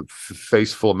the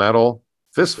Fistful of Metal.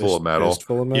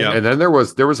 Yeah. And then there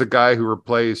was a guy who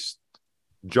replaced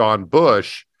John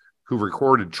Bush, who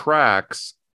recorded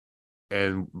tracks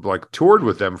and like toured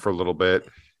with them for a little bit,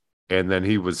 and then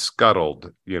he was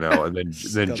scuttled, you know, and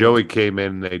then Joey came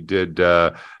in and they did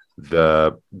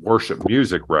the Worship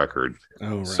Music record.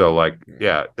 Oh, right. So like,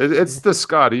 yeah, it's the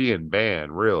Scott Ian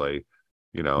band, really,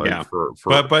 you know. Yeah.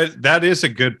 And but that is a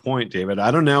good point, David.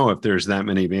 I don't know if there's that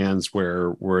many bands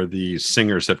where the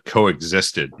singers have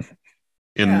coexisted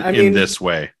in this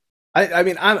way. I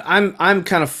mean, I'm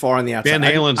kind of far on the outside. Van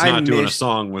Halen's not doing a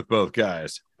song with both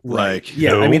guys. Right. Like,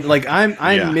 yeah, no. I mean, like I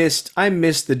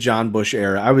missed the John Bush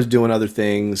era. I was doing other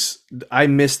things. I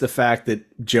missed the fact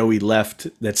that Joey left,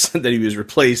 that he was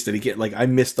replaced, I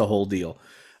missed the whole deal.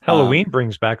 Halloween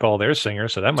brings back all their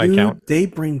singers, so that might count. They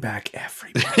bring back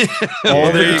everybody.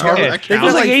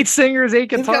 There's like 8 singers, 8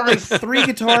 guitarists, like 3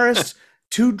 guitarists,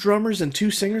 2 drummers, and 2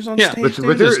 singers on stage.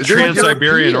 But there's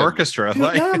Trans-Siberian Orchestra. Dude,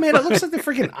 no, man, it looks like the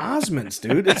freaking Osmonds,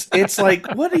 dude. It's like,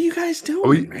 what are you guys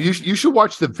doing? You should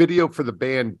watch the video for the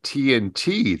band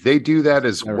TNT. They do that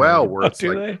as well, where it's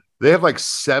like they have like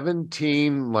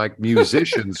 17 like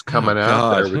musicians coming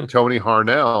out there with Tony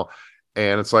Harnell,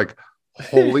 and it's like,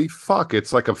 holy fuck!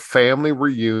 It's like a family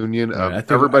reunion of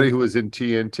everybody who was in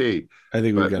TNT. I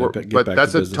think we've got to get back. But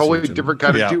that's a totally different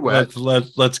kind of duet.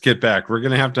 Let's get back. We're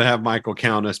gonna have Michael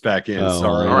count us back in.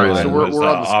 Sorry. All right, so we're on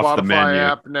the Spotify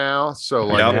app now. So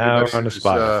like, now we're on the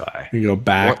Spotify. You go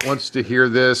back. Wants to hear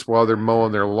this while they're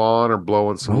mowing their lawn or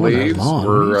blowing some leaves?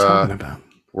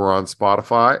 We're on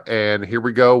Spotify, and here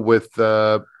we go with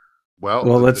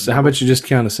let's. How about you just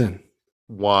count us in?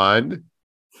 1,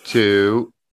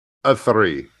 2,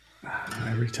 3.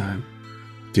 Every time,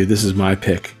 dude. This is my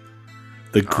pick.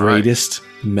 the greatest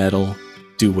metal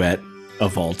duet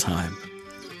of all time.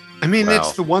 I mean,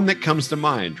 it's the one that comes to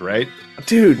mind, right?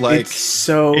 Dude, like, it's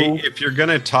so... If you're going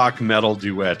to talk metal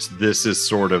duets, this is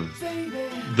sort of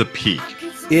the peak.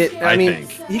 I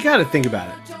think. You got to think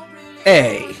about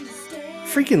it.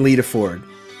 Freaking Lita Ford,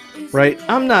 right?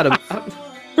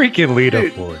 Freaking Lita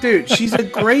Ford. Dude, she's a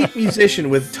great musician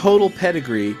with total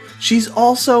pedigree. She's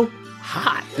also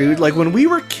hot, dude. Like, when we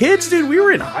were kids, dude, we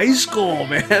were in high school,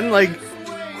 man. Like,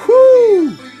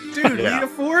 whoo! Dude, Lita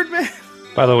Ford, man.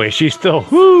 By the way, she's still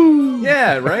whoo.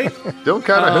 Yeah, right. Still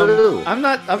kind of whoo. I'm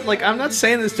not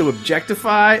saying this to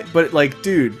objectify, but like,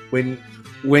 dude, when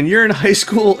you're in high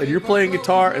school and you're playing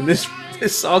guitar and this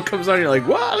song comes on, you're like,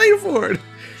 wow, Lita Ford.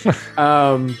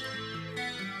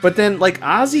 But then like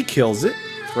Ozzy kills it,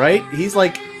 right? He's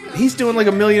doing like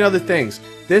a million other things.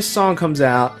 This song comes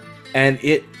out and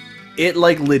it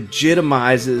like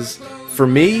legitimizes, for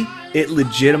me, it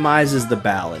legitimizes the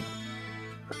ballad.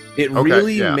 It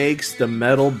really makes the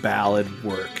metal ballad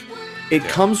work. It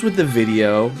comes with the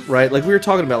video, right? Like we were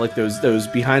talking about, like those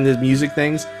behind the music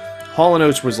things. Hall &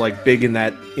 Oates was like big in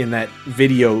that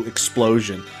video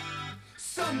explosion.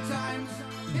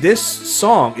 This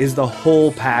song is the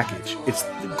whole package. It's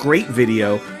a great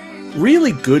video,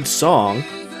 really good song.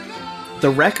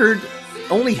 The record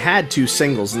only had 2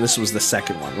 singles, and this was the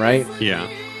second one, right? Yeah.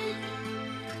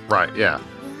 Right, yeah.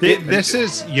 This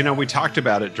is, we talked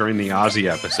about it during the Ozzy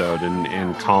episode,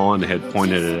 and Colin had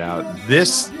pointed it out.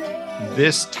 This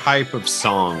type of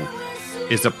song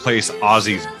is a place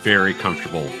Ozzy's very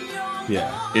comfortable.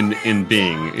 Yeah. In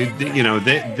being,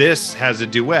 this has a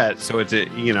duet, so it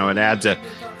adds a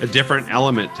different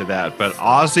element to that. But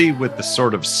Ozzy with the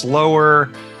sort of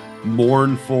slower,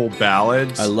 mournful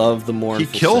ballads, I love the mournful.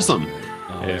 He kills them.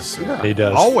 He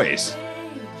does always.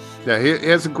 Yeah, he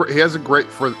has a great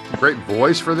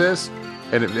voice for this,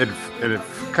 and it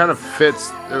kind of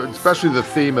fits, especially the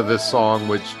theme of this song,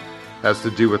 which has to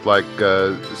do with like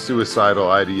suicidal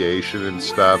ideation and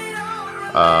stuff.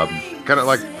 Kind of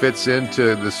like fits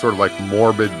into this sort of like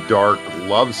morbid, dark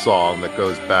love song that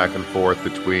goes back and forth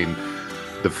between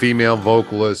the female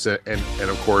vocalist and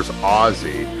of course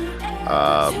Ozzy.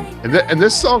 And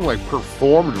this song like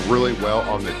performed really well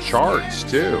on the charts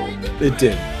too. It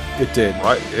did.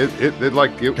 Right?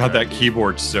 It God, that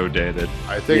keyboard's so dated.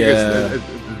 I think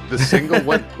the single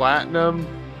went platinum.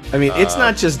 I mean, it's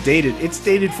not just dated; it's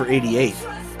dated for '88,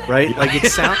 right? Like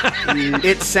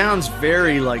it sounds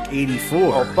very like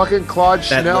 '84. Oh, fucking Claude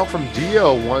Chanel from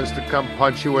Dio wants to come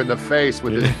punch you in the face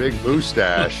with his big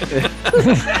mustache.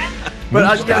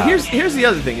 But here's the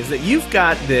other thing: is that you've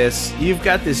got this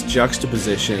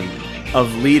juxtaposition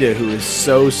of Lita, who is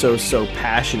so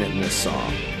passionate in this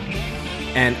song,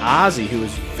 and Ozzy, who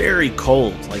is very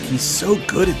cold. Like, he's so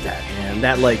good at that, man.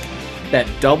 That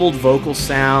doubled vocal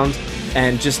sound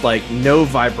and just like no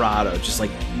vibrato, just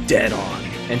like dead on.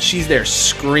 And she's there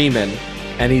screaming,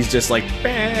 and he's just like,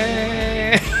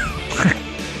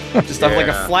 just off like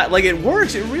a flat. Like, it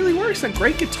works. It really works. A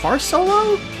great guitar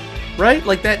solo, right?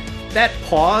 Like that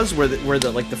pause where the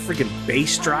freaking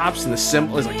bass drops and the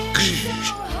cymbal is like.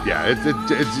 Yeah,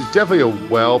 it's definitely a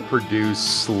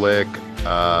well-produced, slick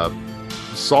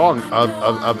song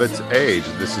of its age.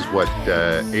 This is what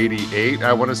 88,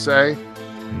 I want to say.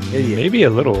 88. Maybe a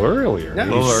little earlier.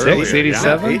 No, 86,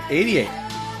 87? Yeah, 88.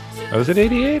 Oh, was it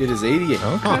 88? It is 88.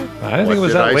 Okay. I didn't think it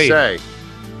was that late. Say?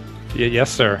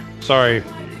 Yes, sir. Sorry,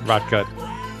 Rotgut.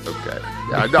 Okay.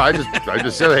 Yeah, no, I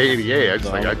just said 88.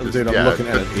 I'm looking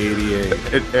at it,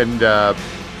 88.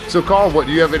 So, Colin, what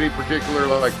do you have any particular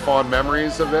like fond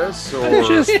memories of this? Or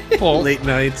just late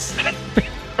nights.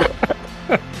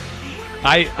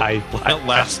 I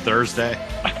last Thursday.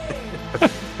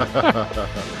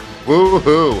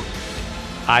 Woo-hoo.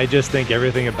 I just think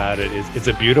everything about it it's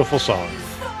a beautiful song,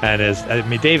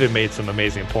 and David made some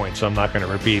amazing points, so I'm not going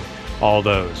to repeat all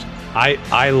those.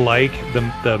 I like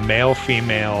the male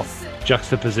female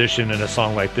juxtaposition in a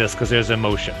song like this because there's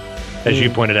emotion, as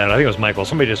you pointed out. I think it was Michael.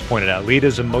 Somebody just pointed out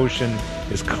Lita's emotion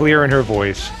is clear in her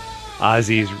voice.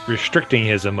 Ozzy's restricting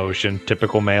his emotion,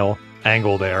 typical male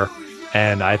angle there,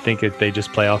 and I think they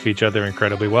just play off each other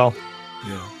incredibly well.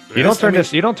 Yeah. You don't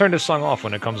turn this song off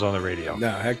when it comes on the radio.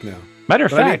 No, heck no. Matter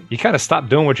of fact, you kind of stop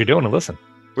doing what you're doing and listen.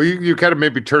 Well, you kind of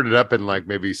maybe turn it up and like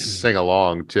maybe sing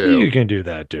along too. You can do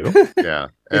that too. Yeah.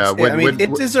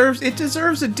 It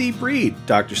deserves a deep read,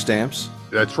 Dr. Stamps.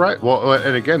 That's right. Well,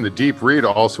 and again, the deep read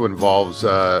also involves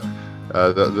the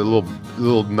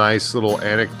little nice little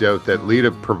anecdote that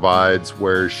Lita provides,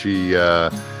 where she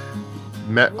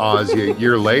met Ozzy a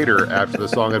year later after the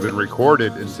song had been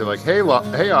recorded, and said like, "Hey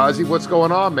Ozzy, what's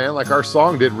going on, man? Like, our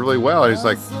song did really well." And he's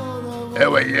like,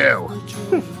 Hell yeah.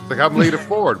 It's like, I'm leading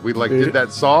forward. We did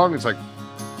that song. It's like,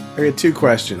 I got two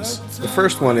questions. The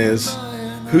first one is,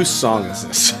 whose song is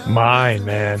this? Mine,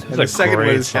 man. And the second one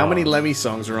is, how many Lemmy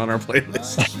songs are on our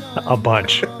playlist? A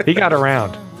bunch. He got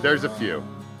around. There's a few.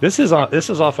 This is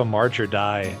off of March or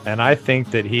Die, and I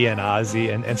think that he and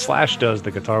Ozzy, and Slash does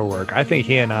the guitar work. I think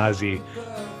he and Ozzy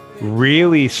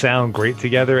really sound great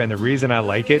together, and the reason I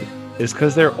like it is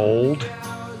because they're old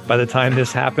by the time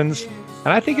this happens, and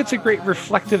I think it's a great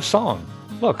reflective song.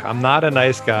 Look, I'm not a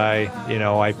nice guy,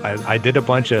 I did a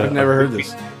bunch of... I've never heard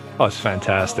this. Oh, it's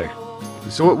fantastic.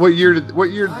 So what year did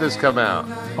this come out?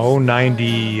 Oh,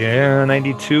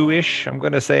 92-ish, I'm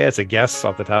going to say. It's a guess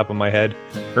off the top of my head.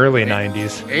 Early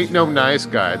 90s. Ain't No Nice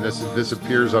Guy. And this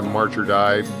appears on March or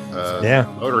Die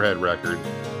Motorhead record.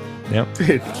 Yep.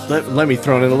 Dude, let me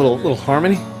throw in a little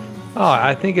harmony. Oh,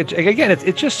 I think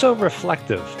it's just so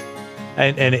reflective.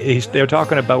 And they're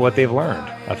talking about what they've learned.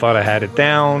 I thought I had it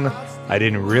down. I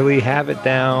didn't really have it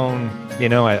down.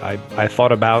 I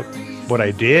thought about what I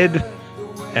did.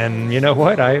 And you know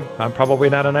what? I'm probably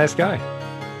not a nice guy.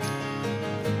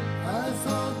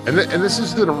 And this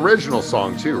is an original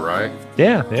song too, right?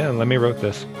 Yeah. Lemmy wrote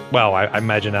this. Well, I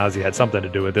imagine Ozzy had something to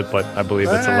do with it, but I believe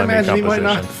it's a Lemmy composition. He might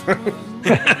not.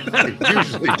 He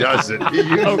usually doesn't. He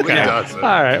usually doesn't.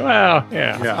 All right. Well,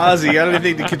 yeah. Ozzy, you got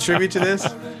anything to contribute to this?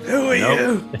 Who are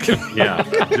you? Yeah.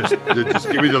 Just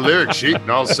give me the lyric sheet and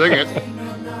I'll sing it.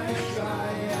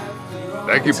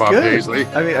 Thank you, Bob Paisley.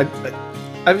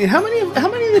 I mean, how many of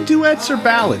the duets are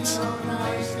ballads?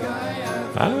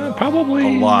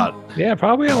 Probably a lot. Yeah,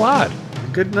 probably a lot.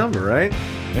 Good number, right?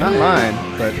 Not mine,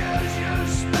 but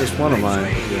just one of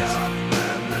mine.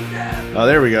 Oh,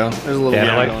 there we go. There's a little bit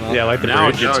going on. Yeah, I like the now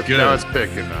bridge. It's good. Now it's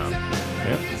picking up.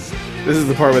 Yeah. This is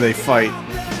the part where they fight.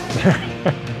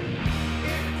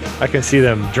 I can see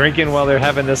them drinking while they're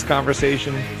having this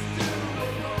conversation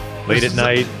late at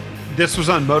night. This was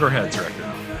on Motorhead's record.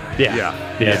 Yeah,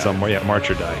 it's on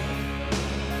March or Die.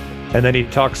 And then he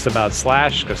talks about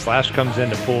Slash, because Slash comes in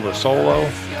to pull the solo,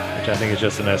 which I think is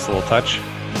just a nice little touch.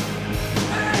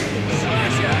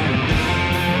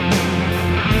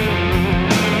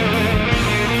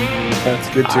 That's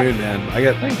a good tune, man.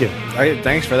 Thank you.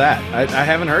 Thanks for that. I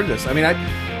haven't heard this. I mean,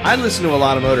 I listen to a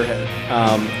lot of Motorhead,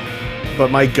 but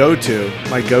my go-to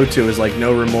is like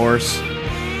No Remorse,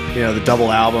 the double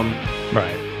album,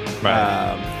 right.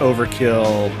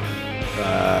 Overkill,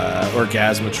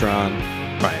 Orgasmatron.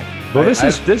 Right. Well, this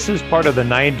is part of the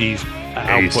 '90s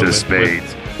output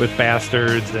with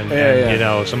Bastards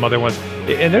and some other ones.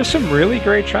 And there's some really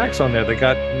great tracks on there that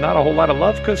got not a whole lot of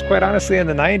love because, quite honestly, in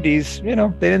the '90s,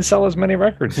 they didn't sell as many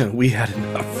records. We had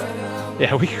enough.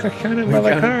 Yeah, we kind of were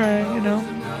like, all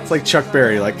right, It's like Chuck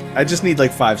Berry. Like, I just need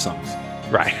like 5 songs.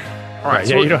 Right. All right.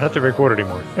 So you don't have to record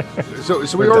anymore. so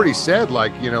we already said,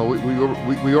 we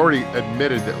already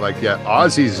admitted that,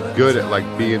 Ozzy's good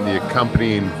at being the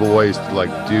accompanying voice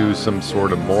to do some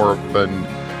sort of Morrison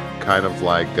kind of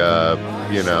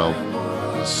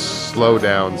slow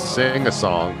down, sing a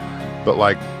song, but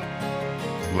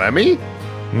Lemmy,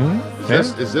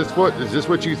 is this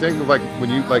what you think of when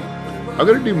you I'm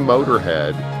gonna do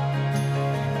Motorhead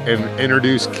and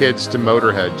introduce kids to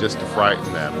Motorhead just to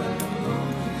frighten them.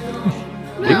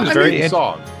 He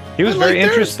was very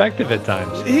introspective at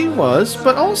times. He was,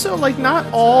 but also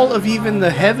not all of even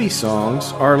the heavy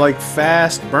songs are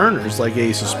fast burners like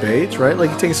Ace of Spades, right?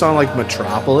 Like you take a song like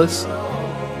Metropolis,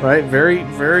 right? Very,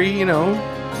 very, kind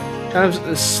of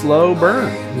a slow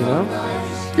burn,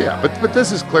 Yeah, but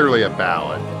this is clearly a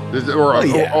ballad, or a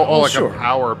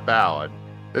power ballad.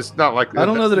 It's not like I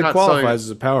don't know that it qualifies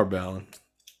as a power ballad.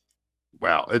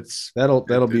 Well,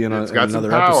 that'll be in it's got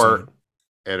another some power. episode.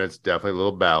 And it's definitely a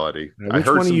little ballady. Now, which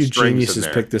one of you geniuses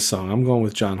picked this song? I'm going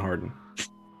with John Harden.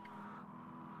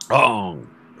 Oh,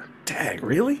 dang!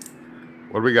 Really?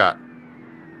 What do we got?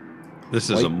 This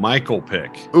is a Michael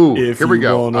pick. Ooh, here we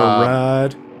go.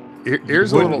 Ride.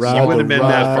 Here's a little. You wouldn't have been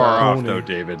that far off, though,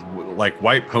 David.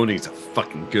 White Pony's a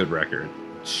fucking good record.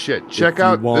 Shit! Check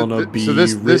out.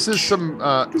 This is some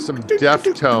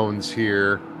Deftones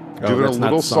here, doing a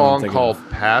little song called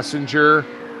 "Passenger."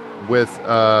 With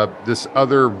this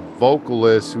other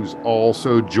vocalist who's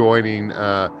also joining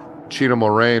Chino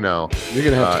Moreno. You're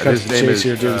going to have to cut the chase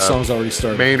here, dude. The song's already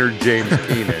started. Maynard James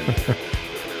Keenan.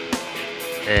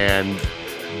 And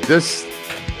this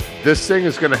thing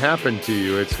is going to happen to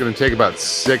you. It's going to take about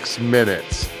 6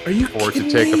 minutes for it to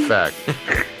take effect.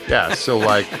 Yeah, so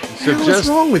what's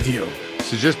wrong with you?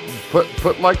 So just put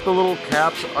the little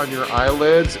caps on your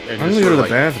eyelids and I'm just go to the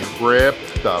bathroom. Rip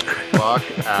the fuck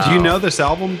out. Do you know this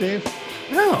album, Dave?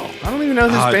 No, I don't even know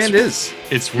who this band is.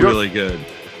 It's really good.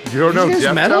 You don't know These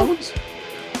guys metal? Deftones?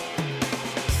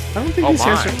 I don't think these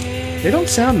guys are. They don't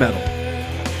sound metal.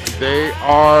 They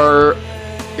are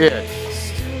it.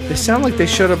 They sound like they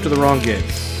showed up to the wrong gig.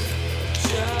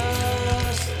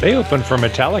 They opened for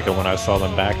Metallica when I saw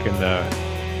them back in the.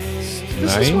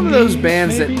 This is one of those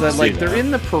bands that maybe? like they're in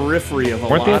the periphery of a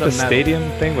Weren't they lot at of the metal. stadium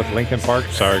thing with Linkin Park?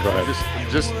 Sorry, go ahead.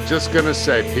 Just gonna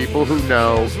say, people who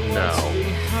know.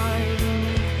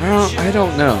 I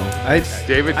don't know.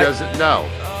 David doesn't know.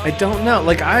 I don't know.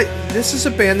 Like this is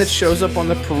a band that shows up on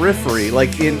the periphery,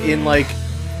 like in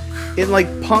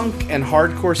punk and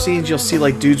hardcore scenes. You'll see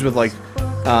like dudes with like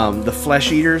the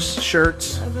Flesh Eaters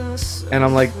shirts, and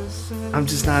I'm like, I'm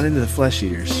just not into the Flesh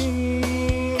Eaters.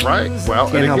 Right. Well,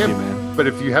 Can't and help again, you, man. but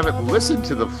if you haven't listened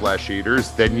to the Flesh Eaters,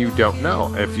 then you don't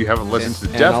know. If you haven't listened to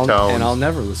Deftones, I'll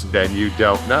never listen. then you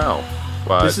don't know.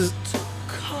 But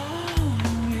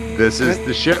This is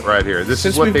the shit right here. This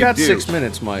since is what we've they got do. 6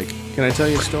 minutes, Mike. Can I tell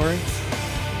you a story?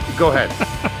 Go ahead.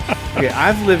 Okay,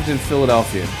 I've lived in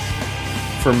Philadelphia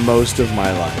for most of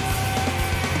my life.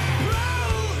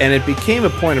 And it became a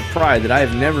point of pride that I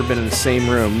have never been in the same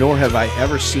room, nor have I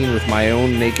ever seen with my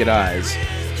own naked eyes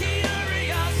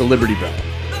the Liberty Bell.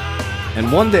 And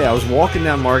one day I was walking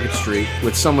down Market Street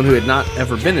with someone who had not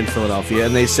ever been in Philadelphia,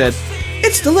 and they said,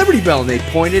 "It's the Liberty Bell," and they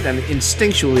pointed, and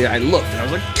instinctually I looked, and I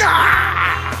was like,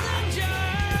 "Gah!"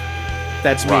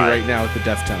 That's me right now with the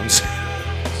Deftones.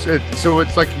 So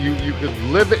it's like you could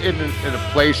live in a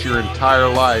place your entire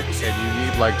life, and you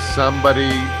need like somebody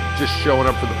just showing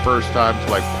up for the first time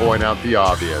to like point out the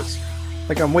obvious.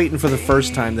 Like I'm waiting for the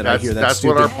first time that I hear that That's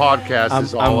stupid... what our podcast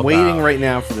is all about. I'm waiting right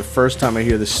now for the first time I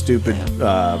hear the stupid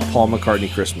Paul McCartney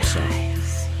Christmas song.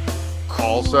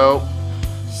 Also,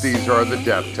 these are the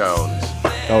Deftones.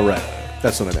 Oh, right.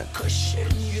 That's what I meant.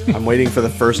 I'm waiting for the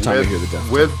first time I hear the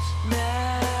Deftones. With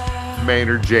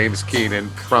Maynard James Keenan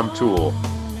from Tool,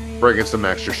 bringing some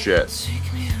extra shit.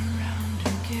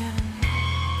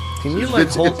 Can you like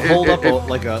hold up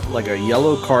like a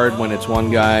yellow card when it's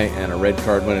one guy and a red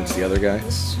card when it's the other guy?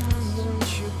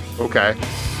 Okay,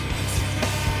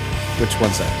 Which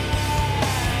one's that?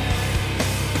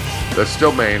 that's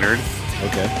still Maynard.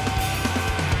 Okay.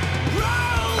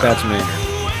 That's Maynard.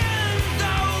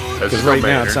 That's Because still right now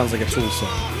Maynard. it sounds like a Tool song,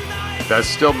 That's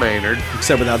still Maynard.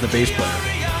 except without the bass player.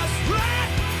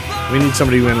 We need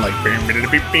somebody who went like. You're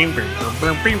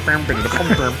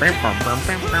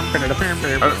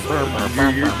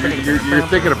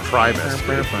thinking of Primus.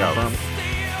 No.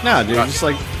 No, dude, just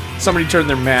like somebody turned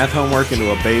their math homework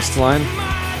into a bass line.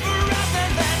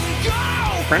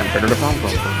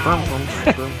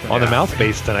 On the mouth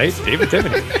bass tonight, David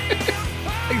Tiffany.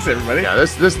 Thanks, everybody. Yeah,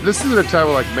 this is a time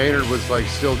where like Maynard was like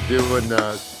still doing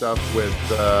stuff with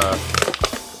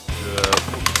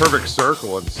Perfect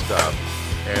Circle and stuff,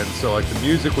 and so like the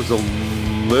music was a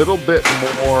little bit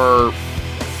more.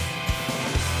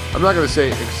 I'm not going to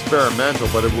say experimental,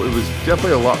 but it was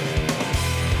definitely a lot.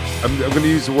 I'm going to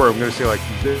use the word. I'm going to say like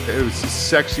it was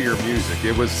sexier music.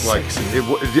 It was like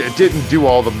it didn't do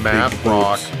all the math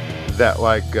rock that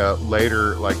like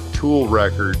later like Tool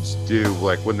records do,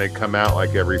 like when they come out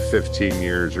like every 15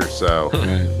 years or so.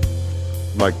 Right.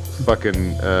 Like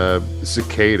fucking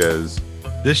cicadas.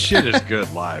 This shit is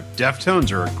good live.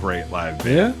 Deftones are a great live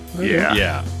band. Yeah.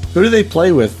 Yeah. Who do they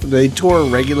play with? Do they tour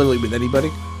regularly with anybody?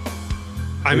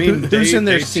 I mean, who's in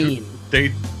their scene?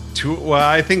 Well,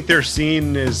 I think their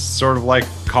scene is sort of like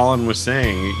Colin was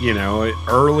saying, you know,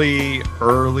 early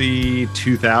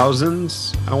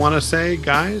 2000s, I want to say,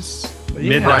 guys.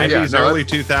 Mid 90s, early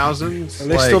 2000s. Are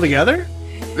they still together?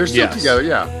 They're still together,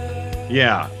 yeah.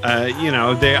 Yeah. You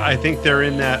know, I think they're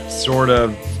in that sort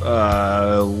of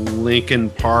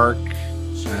Linkin Park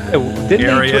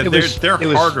area.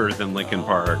 They're harder than Linkin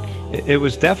Park. It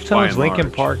was Deftones, Linkin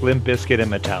large. Park, Limp Bizkit,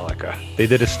 and Metallica. They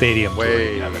did a stadium tour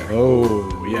together.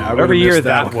 Oh, yeah. Whatever year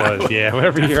that was,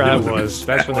 whatever year that was.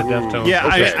 That's when the Deftones. Yeah,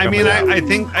 I mean, I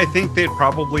think they'd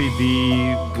probably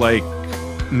be like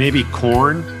maybe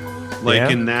Korn, like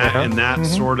in that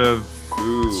sort of.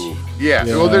 Ooh. Yeah.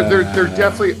 Well, they're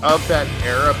definitely of that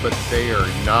era, but they are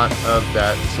not of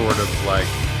that sort of like.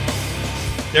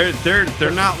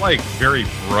 They're not like very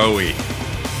bro-y.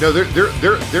 No,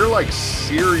 they're like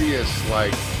serious,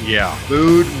 like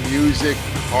mood music,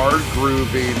 hard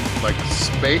grooving, like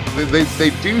space. They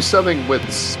do something with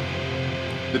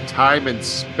the time and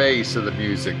space of the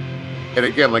music. And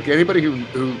again, like anybody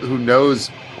who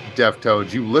knows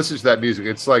Deftones, you listen to that music,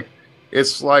 it's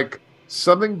like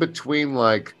something between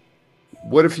like,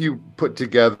 what if you put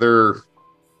together,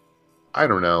 I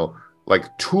don't know, like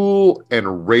Tool and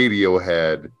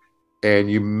Radiohead,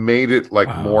 and you made it like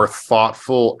more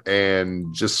thoughtful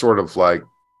and just sort of like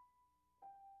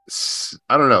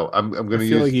I don't know. I'm going to use.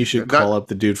 I feel like you should call up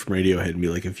the dude from Radiohead and be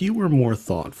like, if you were more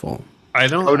thoughtful. I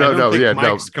don't. Oh no, no, yeah,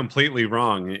 Mike's completely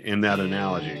wrong in that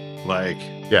analogy. Like,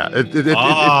 yeah,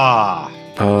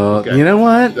 okay. You know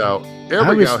what? So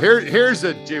here we go. Here's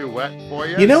a duet for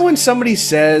you. You know when somebody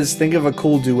says, "Think of a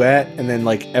cool duet," and then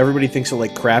like everybody thinks of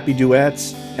like crappy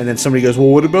duets, and then somebody goes, "Well,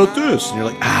 what about this?" And you're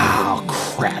like, "Oh,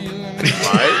 crap!"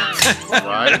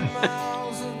 Right.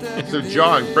 So,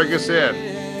 John, bring us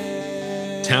in.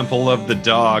 Temple of the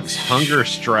Dogs, Hunger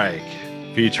Strike,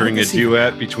 featuring a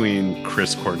duet between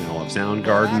Chris Cornell of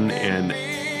Soundgarden and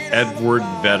Edward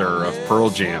Vedder of Pearl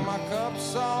Jam.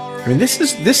 I mean, this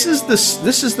is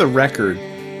the record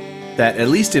that, at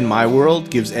least in my world,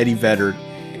 gives Eddie Vedder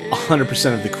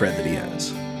 100% of the credit that he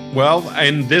has. Well,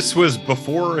 and this was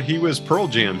before he was Pearl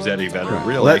Jam's Eddie Vedder,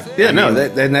 really.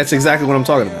 And that's exactly what I'm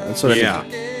talking about. That's what I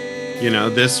think. You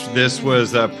know, this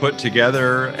was put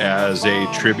together as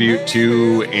a tribute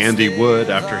to Andy Wood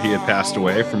after he had passed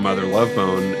away from Mother Love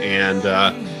Bone, and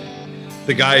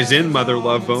the guys in Mother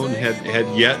Love Bone had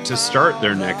yet to start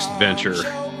their next venture,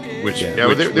 which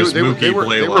was Mookie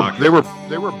Blaylock. They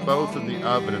were both in the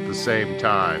oven at the same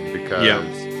time because,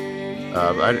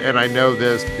 and I know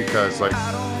this because like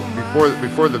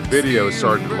before the video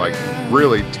started to like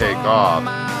really take off.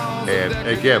 And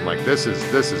again, like this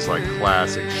is like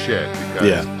classic shit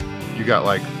because you got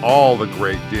like all the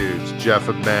great dudes, Jeff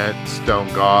Ament, Stone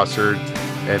Gossard,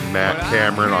 and Matt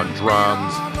Cameron on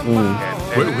drums,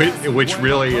 which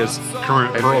really is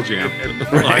current Pearl Jam. And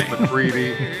Mike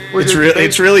McCready.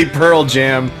 It's really Pearl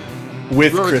Jam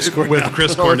with Chris Cornell. With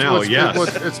Chris Cornell, yes.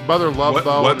 It's Mother Love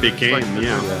Bone. What became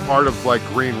part of like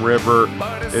Green River.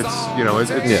 It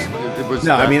was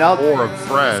more of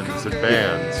friends and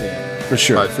bands. For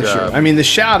sure. I mean, the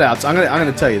shout-outs, I'm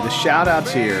gonna tell you, the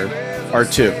shout-outs here are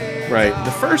two, right?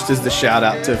 The first is the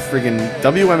shout-out to friggin'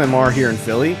 WMMR here in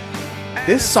Philly.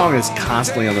 This song is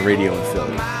constantly on the radio in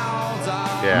Philly.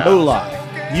 Yeah. No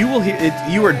lie. You will hear it.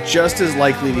 You are just as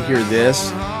likely to hear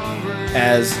this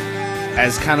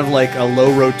as kind of like a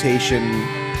low-rotation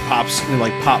pop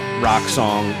rock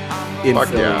song in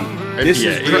Philly. Yeah. This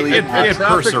is really it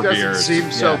perseveres. It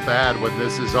seems so bad when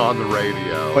this is on the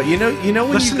radio. But you know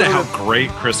when listen to how great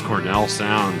Chris Cornell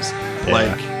sounds. Yeah.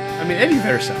 Like, I mean, Eddie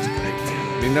Vedder sounds great.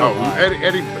 I mean,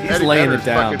 Eddie laying Vedder's it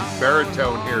down.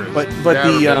 Baritone here is but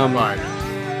the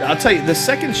I'll tell you the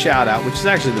second shout out, which is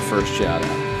actually the first shout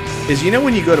out, is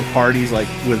when you go to parties like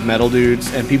with metal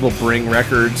dudes and people bring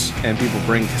records and people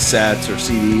bring cassettes or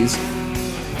CDs.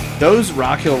 Those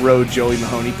Rock Hill Road Joey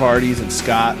Mahoney parties and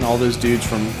Scott and all those dudes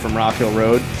from Rock Hill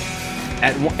Road,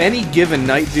 at any given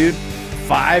night, dude,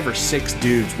 5 or 6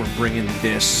 dudes were bringing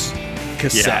this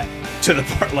cassette to the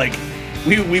part. Like,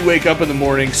 we wake up in the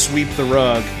morning, sweep the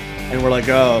rug, and we're like,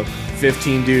 oh,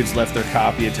 15 dudes left their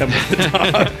copy of Temple of the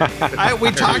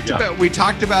Dog. We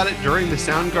talked about it during the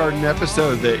Soundgarden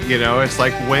episode that it's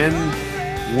like when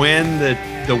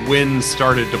the wind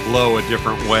started to blow a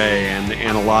different way,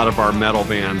 and a lot of our metal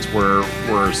bands were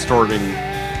starting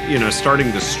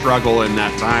to struggle in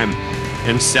that time,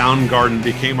 and Soundgarden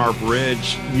became our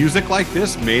bridge. Music like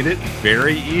this made it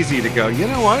very easy to go, you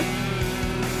know what?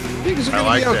 Things are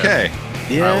going to be okay.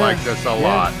 Yeah, I like this a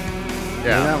lot.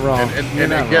 Yeah, you're not wrong.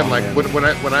 And again, like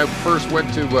when I first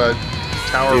went to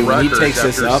Tower Records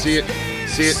after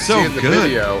seeing the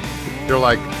video, they're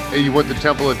like, hey, you want the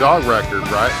Temple of Dog record,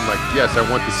 right? I'm like, yes, I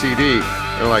want the CD.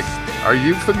 They're like, are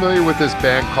you familiar with this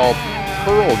band called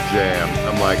Pearl Jam?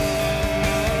 I'm like,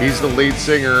 he's the lead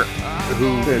singer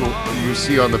who you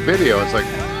see on the video. It's like,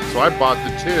 so I bought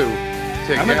the two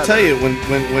together. I'm gonna tell you,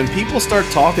 when people start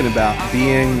talking about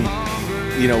being,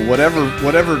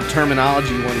 whatever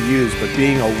terminology you want to use, but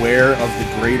being aware of the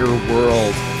greater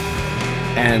world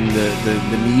and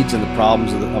the needs and the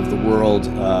problems of the world,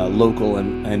 local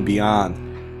and beyond.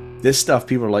 This stuff,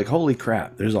 people are like, holy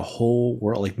crap, there's a whole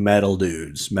world, like metal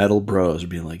dudes, metal bros are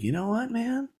being like, you know what,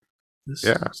 man? This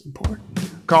is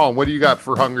important. Colin, what do you got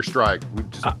for Hunger Strike?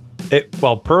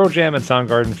 Pearl Jam and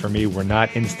Soundgarden for me were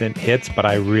not instant hits, but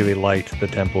I really liked the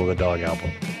Temple of the Dog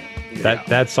album. Yeah.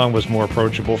 That song was more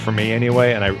approachable for me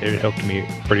anyway, and it hooked me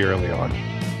pretty early on.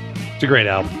 It's a great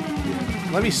album.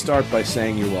 Let me start by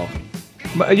saying you're welcome.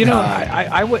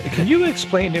 Can you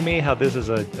explain to me how this is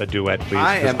a duet, please?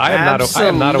 I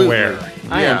am not aware.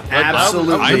 I am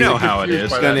absolutely. I know how it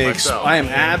is. I am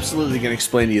absolutely going to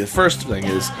explain to you. The first thing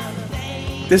is,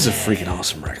 this is a freaking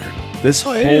awesome record. This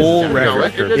whole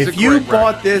record. If you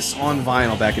bought this on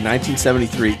vinyl back in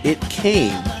 1973, it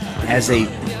came as a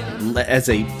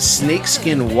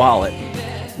snakeskin wallet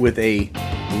with a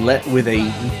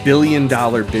 $1 billion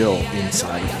bill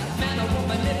inside.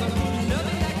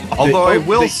 Although I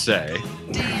will say,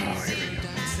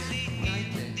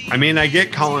 I mean, I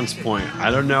get Colin's point.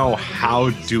 I don't know how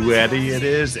duetty it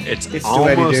is. It's duetty,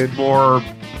 almost dude. more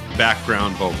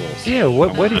background vocals. Yeah,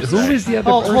 who is the other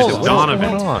person? hold on. What's Donovan.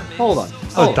 going on? Hold on.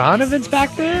 Oh, Donovan's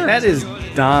back there? That is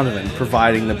Donovan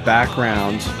providing the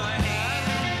background.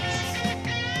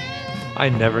 I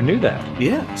never knew that.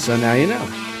 Yeah, so now you know.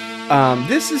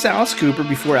 This is Alice Cooper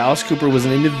before Alice Cooper was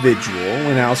an individual,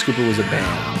 when Alice Cooper was a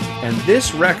band. And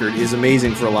this record is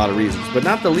amazing for a lot of reasons, but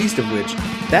not the least of which,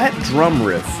 that drum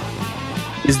riff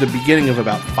is the beginning of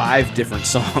about 5 different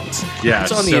songs. Yeah,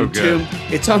 it's on the so Entombed.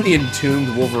 It's on the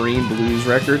Entombed Wolverine Blues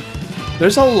record.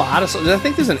 There's a lot of songs. I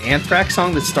think there's an Anthrax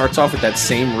song that starts off with that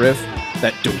same riff.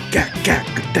 That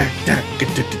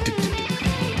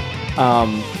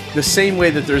the same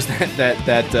way that there's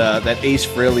that Ace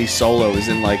Frehley solo is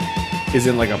in like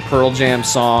a Pearl Jam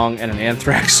song and an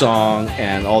Anthrax song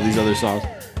and all these other songs.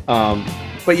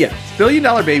 But yeah, $1 Billion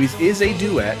Babies is a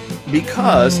duet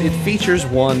because it features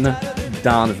one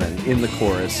Donovan in the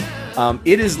chorus.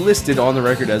 It is listed on the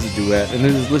record as a duet, and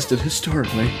it is listed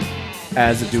historically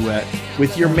as a duet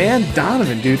with your man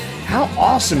Donovan, dude. How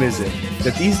awesome is it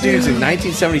that these dudes in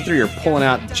 1973 are pulling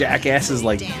out jackasses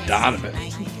like Donovan?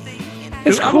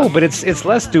 It's cool, but it's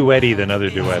less duetty than other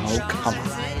duets. Oh, come on.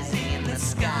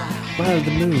 While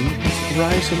the moon is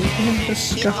rising in the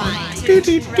sky.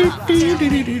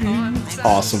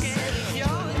 Awesome.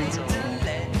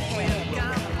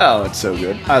 Oh, it's so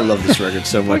good. I love this record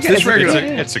so much. This record,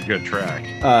 it's a good track.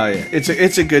 yeah,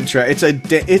 it's a good track.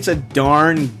 It's a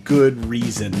darn good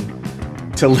reason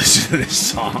to listen to this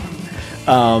song.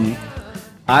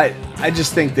 I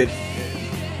just think that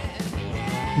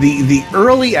the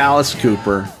early Alice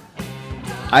Cooper,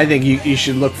 I think you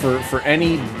should look for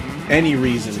any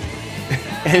reason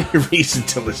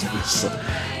to listen to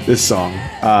this song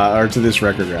or to this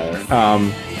record rather.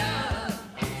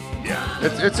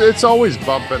 It's always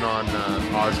bumping on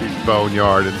Ozzy's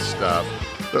Boneyard and stuff.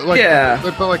 But like,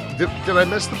 did I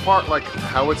miss the part like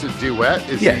how it's a duet?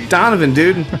 Donovan,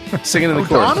 dude, singing in the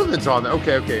chorus. Donovan's on there.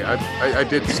 Okay. I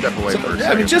did step away for a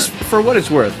second. I mean, just for what it's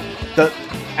worth,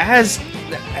 as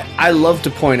I love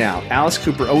to point out, Alice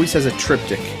Cooper always has a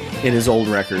triptych in his old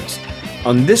records.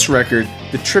 On this record,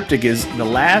 the triptych is the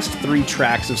last 3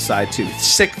 tracks of side 2.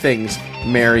 Sick Things,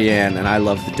 Marianne, and I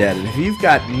Love the Dead. And if you've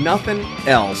got nothing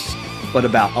else but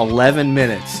about 11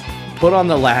 minutes, put on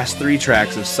the last 3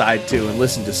 tracks of side 2 and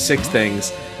listen to Sick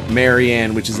Things,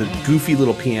 Marianne, which is a goofy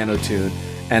little piano tune,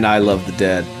 and I Love the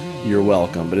Dead. You're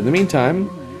welcome. But in the meantime,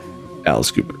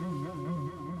 Alice Cooper.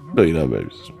 $1 Billion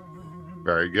Babies.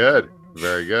 Very good.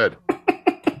 Very good.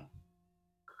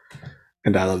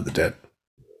 And I Love the Dead.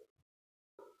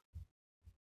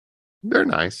 They're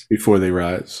nice. Before They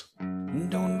Rise.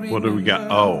 What do we got?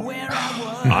 Oh,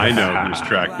 I know whose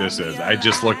track this is. I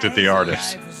just looked at the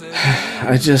artist.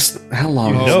 How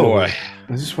long is it? Boy.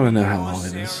 I just want to know how long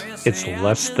it is. It's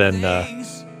less than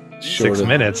 6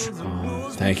 minutes. Oh,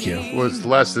 thank you. Well, it's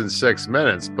less than 6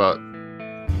 minutes, but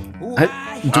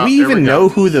Do we even know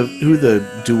who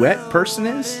the duet person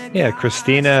is? Yeah,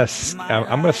 Christina.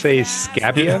 I'm going to say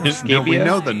Scabia. No, we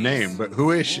know the name, but who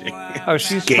is she? Oh,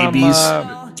 she's Scabies.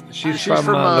 from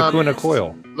Lacuna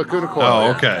Coil. Lacuna Coil. Oh,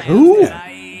 yeah. okay. Who?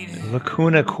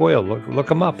 Lacuna Coil. Look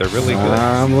them up. They're really good.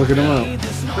 I'm looking them up.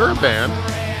 They're a band.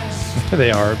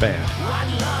 They are a band.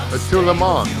 A Tout le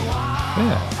monde.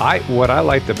 Yeah. What I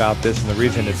liked about this and the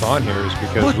reason it's on here is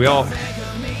because we all.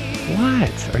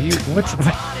 What are you?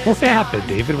 What happened,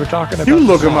 David? We're talking about. You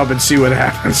look them up and see what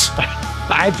happens.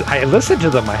 I listened to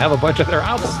them. I have a bunch of their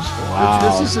albums.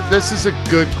 Wow. This is a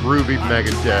good groovy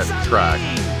Megadeth track.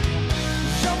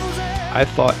 I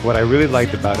thought what I really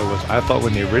liked about it was I thought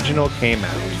when the original came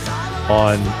out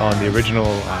on the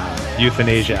original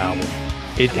Euthanasia album,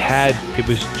 it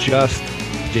was just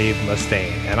Dave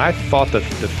Mustaine, and I thought that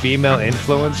the female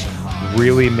influence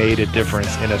really made a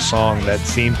difference in a song that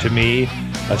seemed to me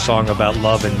a song about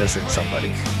love and missing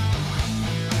somebody.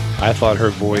 I thought her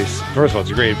voice, first of all,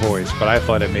 it's a great voice, but I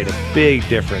thought it made a big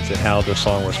difference in how the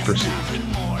song was perceived.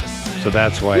 So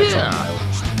that's why it's on my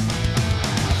list.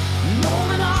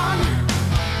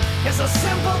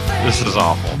 This is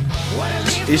awful.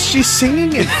 Is she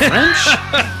singing in French?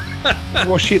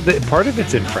 Well, part of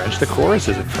it's in French. The chorus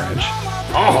is in French.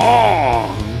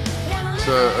 Oh, It's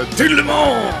a tout le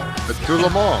monde. Tout le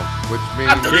monde, which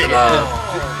means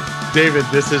David,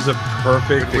 this is a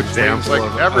perfect example like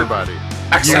of everybody.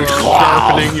 You are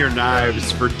sharpening your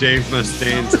knives for Dave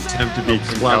Mustaine's attempt to be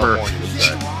clever.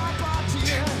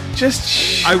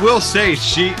 I will say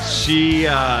she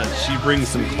brings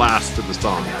some class to the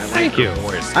song. I Thank you.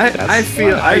 Voice. I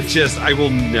will I will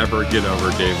never get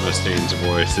over Dave Mustaine's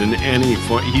voice in any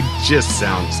point. He just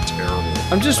sounds terrible.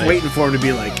 I'm just waiting for him to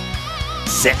be like,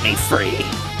 "Set me free."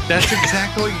 That's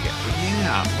exactly.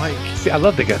 Like, see, I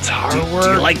love the guitar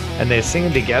work, and they're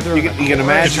singing together. You can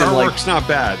imagine, guitar like, work's not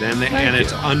bad, and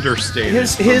it's understated.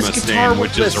 His from guitar Mustaine, work,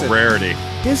 which is a rarity.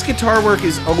 His guitar work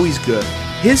is always good.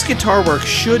 His guitar work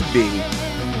should be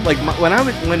like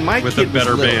when my with kid a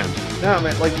better was little, band. No,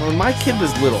 man, like when my kid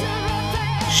was little,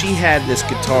 she had this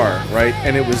guitar, right,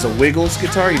 and it was a Wiggles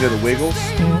guitar. You know the Wiggles.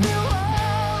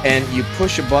 Mm-hmm. And you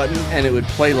push a button, and it would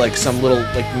play like some little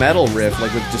like metal riff,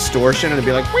 like with distortion, and it'd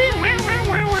be like.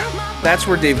 That's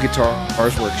where Dave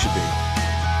Guitar's work should be.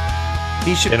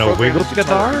 He should in a Wiggles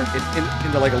guitar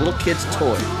into like a little kid's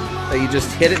toy that you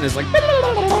just hit it and it's like,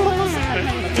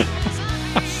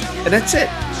 and that's it.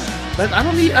 But I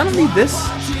don't need this.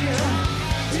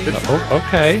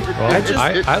 Okay,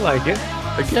 well, I like it.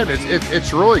 Again,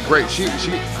 it's really great. She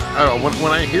I don't know,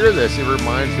 when I hear this, it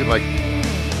reminds me like,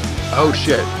 oh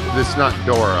shit, this is not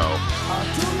Doro.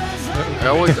 I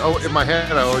always, in my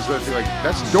head, I always think like,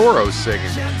 that's Doro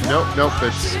singing. Nope,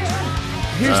 it's.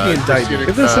 Here's the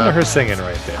indictment. Listen to her singing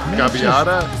right there.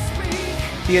 Gaviota.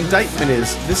 The indictment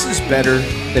is this is better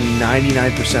than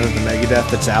 99% of the Megadeth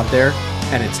that's out there,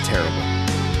 and it's terrible.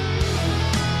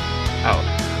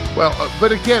 Oh, well,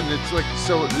 but again, it's like,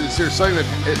 so is there something that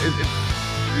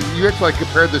you have to like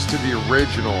compare this to the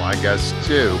original, I guess,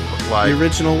 too? Like the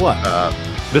original what?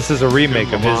 This is a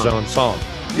remake of his own song.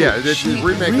 Yeah, this is a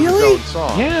remake really? of his own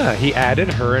song. Yeah, he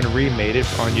added her and remade it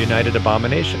on United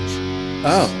Abominations.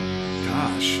 Oh,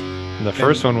 gosh. And the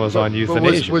first one was on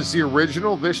Euthanasia. Was the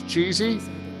original this cheesy?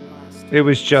 It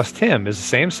was just him. It's the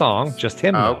same song, just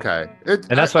him. Oh, okay. And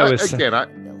that's why I was again.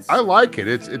 I like it.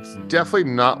 It's definitely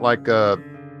not like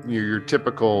your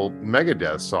typical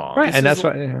Megadeth song, right? And that's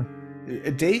why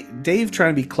Dave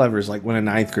trying to be clever is like when a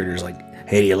ninth grader's like,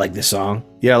 "Hey, do you like this song?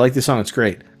 Yeah, I like this song. It's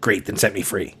great. Great. Then set me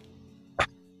free."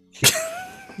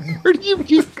 Where do you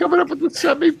keep coming up with the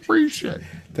set me free shit?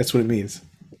 That's what it means.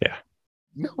 Yeah.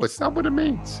 No, it's not what it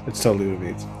means. It's totally what it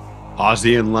means.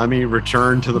 Ozzy and Lemmy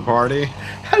return to the party.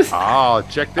 Oh,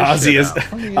 check this Ozzy shit is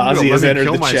out. Ozzy has entered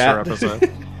the chat.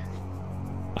 Episode.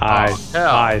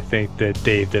 I think that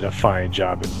Dave did a fine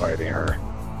job inviting her.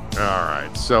 All right,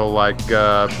 so like,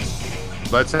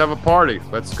 let's have a party.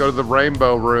 Let's go to the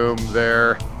Rainbow Room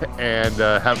there and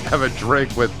have a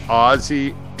drink with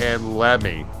Ozzy and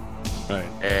Lemmy. Right.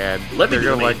 And Let me they're to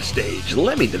the gonna main stage.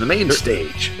 Let me to the main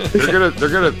stage. They're gonna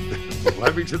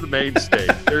let me to the main stage.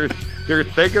 They're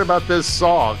thinking about this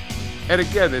song, and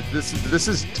again, this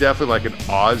is definitely like an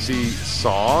Ozzy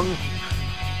song,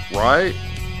 right?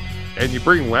 And you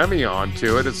bring Lemmy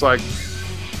onto it, it's like,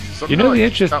 you know, the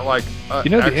interesting, like you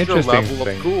know, the interesting level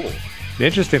thing. Of cool. The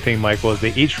interesting thing, Michael, is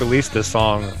they each released this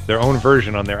song, their own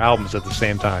version, on their albums at the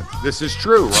same time. This is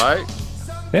true, right?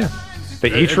 Yeah.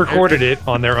 They each recorded it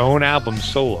on their own album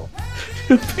solo.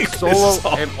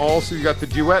 And also you got the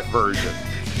duet version.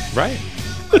 Right.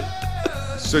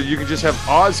 So you can just have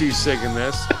Ozzy singing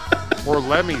this, or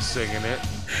Lemmy singing it,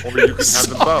 or you can have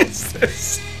them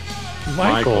both.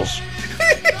 Michael.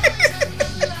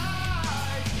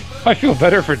 I feel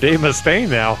better for Dave Mustaine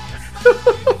now.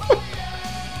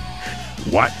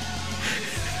 What?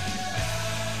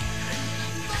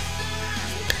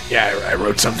 Yeah, I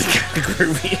wrote something kind of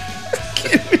groovy.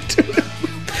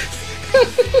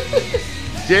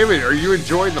 David, are you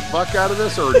enjoying the fuck out of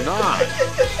this or not?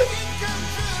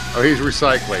 Oh, he's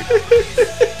recycling.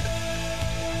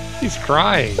 He's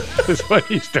crying. That's what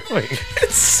he's doing.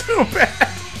 It's so bad.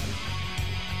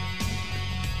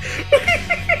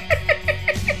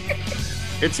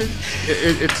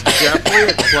 It's definitely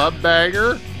a club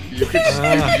banger. You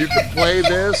can play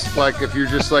this like if you're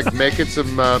just like making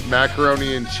some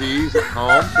macaroni and cheese at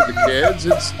home for the kids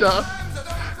and stuff.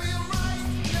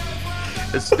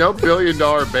 It's no $1 billion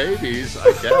babies,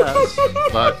 I guess,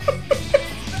 but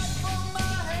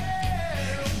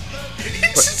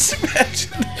just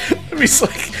imagine. I mean, it's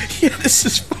like, yeah, this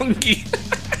is funky.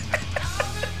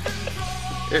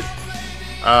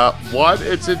 One,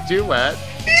 it's a duet.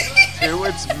 Two,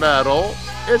 it's metal.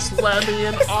 It's Lemmy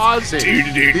and Ozzy.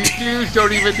 These dudes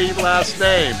don't even need last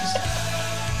names.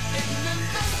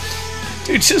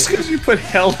 Dude, just because you put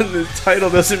hell in the title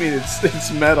doesn't mean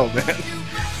it's metal, man.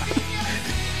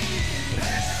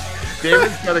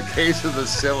 David's got a case of the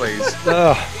sillies.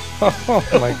 Oh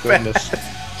my goodness.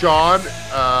 John,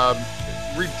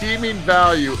 redeeming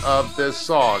value of this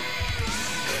song.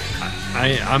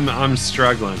 I'm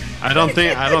struggling. I don't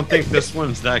think this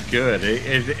one's that good.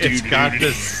 It's got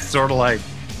this sort of like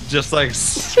just like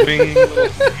swinging.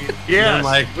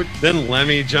 Yeah. Then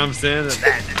Lemmy jumps in.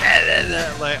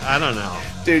 And like I don't know.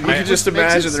 Dude, you can just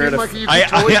imagine they're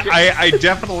I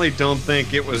definitely don't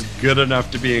think it was good enough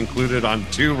to be included on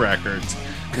 2 records,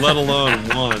 let alone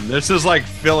 1. This is like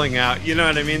filling out, you know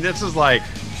what I mean? This is like,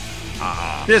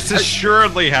 this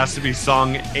assuredly has to be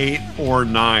song 8 or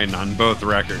 9 on both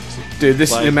records. Dude, this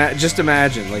just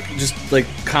imagine, just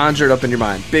conjure it up in your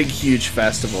mind. Big, huge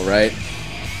festival, right?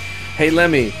 Hey,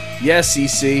 Lemmy. Yes,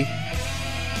 EC.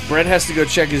 Brett has to go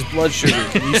check his blood sugar.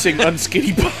 Can you sing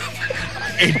Unskinny Bob?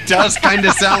 It does kind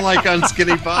of sound like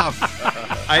Unskinny Bob.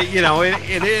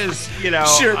 It is,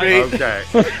 Sure, mate. Okay.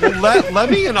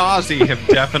 Lemmy and Ozzy have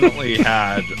definitely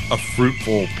had a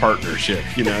fruitful partnership.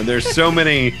 There's so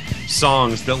many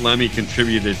songs that Lemmy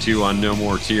contributed to on No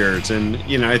More Tears, and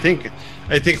I think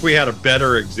we had a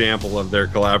better example of their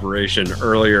collaboration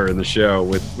earlier in the show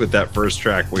with that first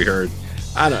track we heard.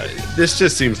 I don't know. This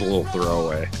just seems a little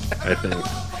throwaway, I think.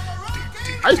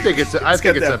 I think it's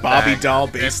a Bobby Doll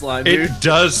bass line, dude. It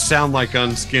does sound like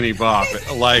Unskinny Bob.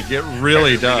 Like, it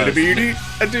really does.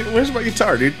 Where's my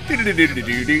guitar, dude?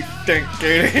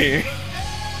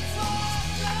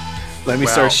 Let me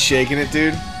start shaking it,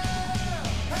 dude.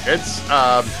 It's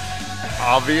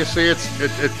obviously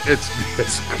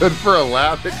it's good for a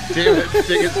laugh. Damn it,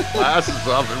 take his glasses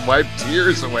off and wipe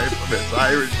tears away from his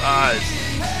Irish eyes.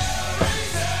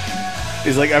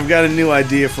 He's like, I've got a new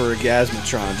idea for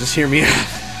Orgasmatron. Just hear me out.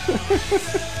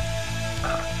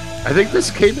 I think this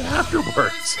came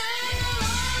afterwards.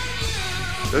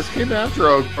 This came after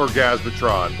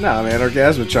Orgasmatron. No, man,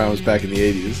 Orgasmatron was back in the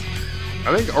 80s.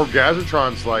 I think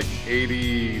Orgasmatron's like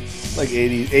 80... Like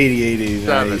 88,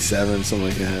 87, something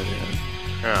like that,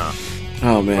 yeah.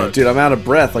 Oh, man. Dude, I'm out of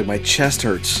breath. Like, my chest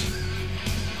hurts.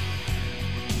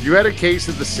 You had a case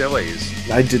of the sillies.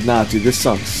 I did not, dude. This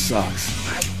song sucks.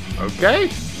 Okay,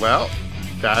 well,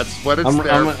 that's what it's for.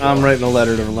 I'm writing a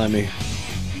letter to Lemmy.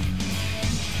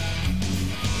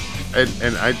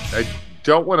 And I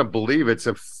don't want to believe it's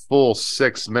a full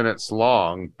 6 minutes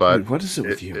long, but... Dude, what is it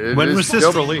with you? When was this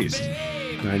released?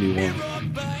 91.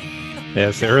 Yeah,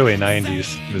 it's the early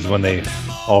 90s is when they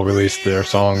all released their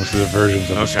songs, the versions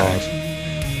of the songs.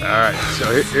 All right,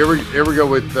 so here we go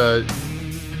with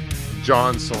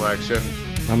John's selection.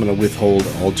 I'm going to withhold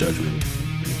all judgment.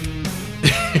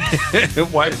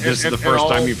 What? This is the first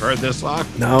time you've heard this song?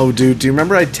 No, dude. Do you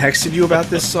remember I texted you about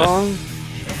this song?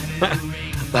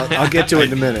 I'll get to it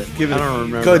in a minute. I don't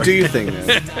remember. Go do your thing,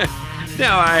 man. No,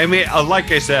 I mean,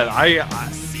 like I said,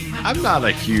 I'm not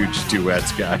a huge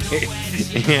duets guy,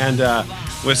 and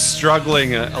was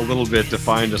struggling a little bit to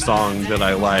find a song that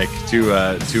I like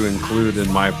to include in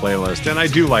my playlist, and I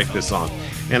do like this song.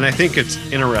 And I think it's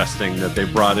interesting that they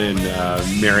brought in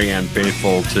Marianne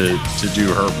Faithfull to do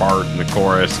her part in the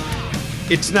chorus.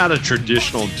 It's not a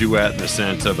traditional duet in the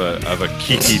sense of a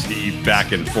kiki beat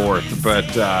back and forth, but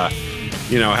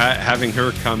having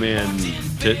her come in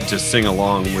to sing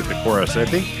along with the chorus, I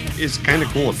think is kind of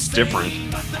cool. It's different.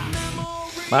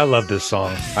 I love this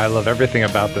song. I love everything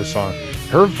about this song.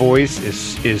 Her voice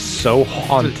is so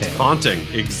haunting. It's haunting,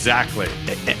 exactly.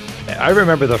 I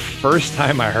remember the first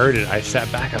time I heard it, I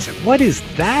sat back. I was like, "What is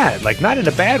that?" Like, not in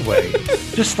a bad way.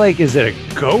 Just like, is it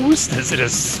a ghost? Is it a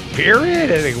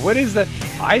spirit? I think, what is that?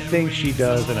 I think she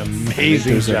does an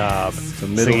amazing job. It's a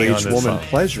middle-aged woman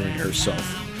pleasuring herself.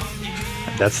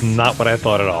 That's not what I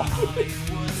thought at all.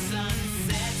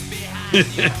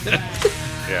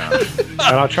 Yeah. And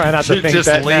I'll try not to think just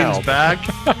that leans now. back.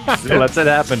 Lets it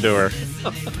happen to her.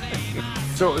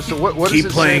 So what Keep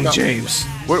does it playing, say about, James.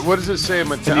 What does it say in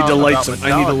Metallica? I need to light about some.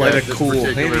 I need to light a Metallica at this cool.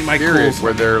 particular Hand me my period cool.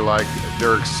 where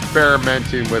they're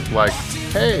experimenting with like,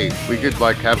 hey, we could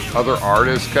like have other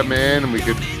artists come in and we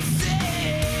could,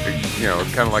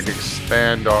 kind of like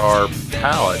expand our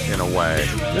palette in a way.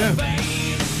 Yeah.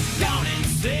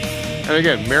 And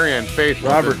again, Marianne Faithfull.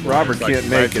 Robert can't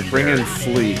make it. Bring in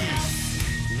Flea.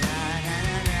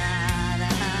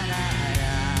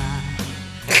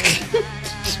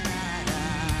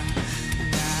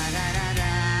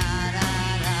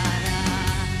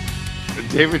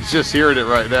 David's just hearing it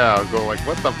right now, going like,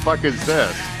 "What the fuck is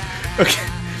this?" Okay,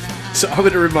 so I'm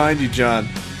going to remind you, John.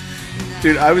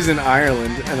 Dude, I was in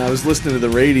Ireland and I was listening to the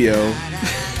radio,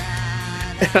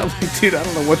 and I'm like, dude, I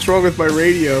don't know what's wrong with my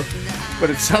radio, but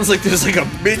it sounds like there's like a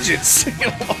midget singing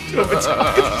along to it.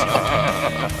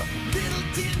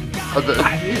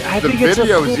 I The think it's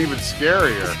video a is cool, even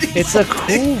scarier. It's a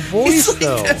cool voice,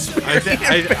 though. I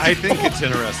think it's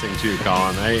interesting too,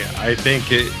 Colin. I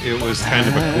think it was kind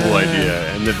of a cool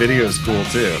idea, and the video is cool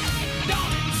too.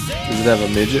 Does it have a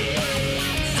midget?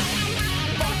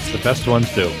 The best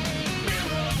ones do.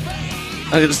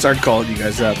 I'm going to start calling you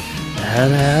guys up.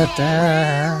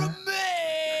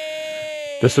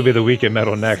 This will be the week at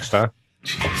metal next, huh?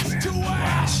 Jeez, man.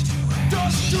 Wow.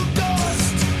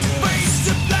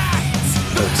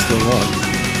 Oh, it's still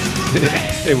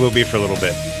on. It will be for a little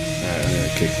bit. All right, I'm gonna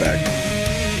kick back.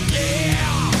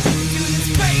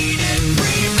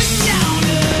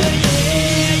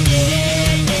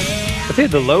 I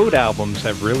think the Load albums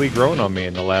have really grown on me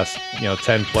in the last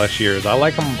 10 plus years. I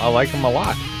like them a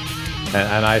lot,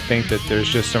 and I think that there's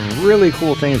just some really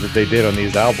cool things that they did on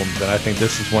these albums, and I think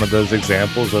this is one of those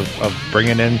examples of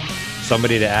bringing in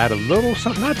somebody to add a little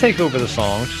something, not take over the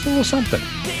song, just a little something.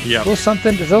 Yeah, a little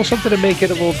something to make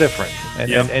it a little different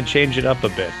and change it up a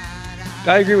bit.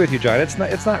 I agree with you, John. It's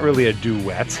not really a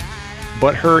duet,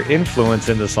 but her influence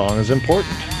in the song is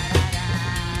important.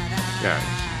 Yeah.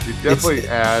 It definitely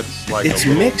adds like it's a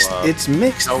little, mixed. It's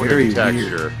mixed very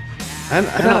texture.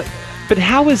 Weird. But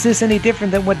how is this any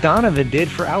different than what Donovan did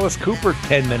for Alice Cooper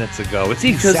 10 minutes ago? It's the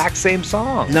exact same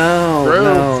song. No.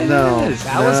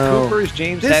 Alice Cooper is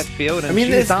James Hetfield, and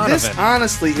she's Donovan. This,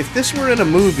 honestly, if this were in a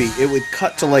movie, it would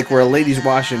cut to like where a lady's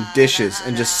washing dishes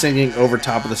and just singing over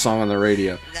top of the song on the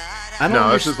radio.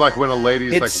 This is like when a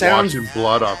lady's washing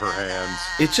blood off her hands.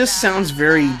 It just sounds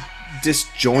very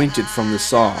disjointed from the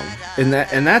song, and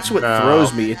that's what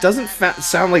throws me. It doesn't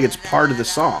sound like it's part of the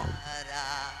song.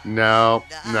 No.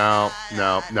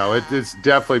 It's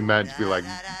definitely meant to be like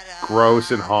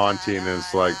gross and haunting. And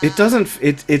it's like it doesn't.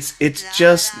 It's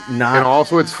just not. And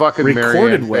also, it's fucking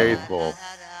recorded Marianne well. Faithfull.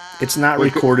 It's not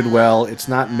recorded well. It's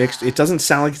not mixed. It doesn't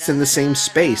sound like it's in the same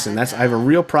space, and I have a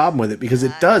real problem with it because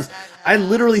it does. I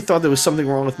literally thought there was something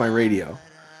wrong with my radio.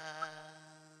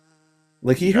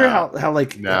 Like you hear how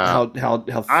thin.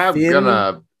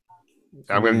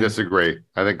 I'm gonna disagree.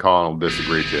 I think Colin will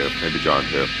disagree too. Maybe John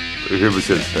too. It was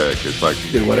his pick. It's like,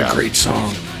 dude, what a great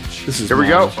song. Here we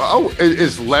go. Oh,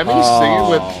 is Lemmy singing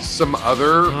with some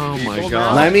other? Oh my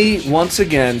god! Lemmy once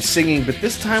again singing, but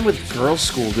this time with Girls'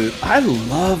 School, dude. I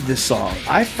love this song.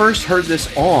 I first heard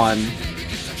this on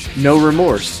No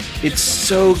Remorse. It's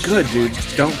so good, dude.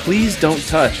 Please don't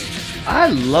touch. I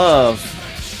love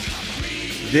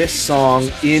this song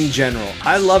in general.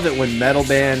 I love it when metal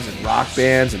bands and rock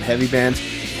bands and heavy bands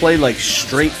play like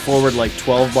straightforward, like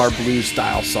 12-bar blues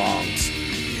style songs,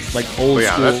 like old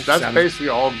school. That's basically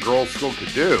all Girls' School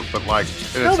could do. But like,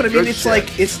 no, but I mean, it's like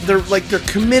they're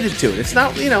committed to it. It's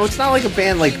not it's not like a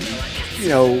band like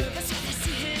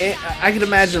I could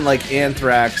imagine like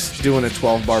Anthrax doing a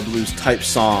 12-bar blues type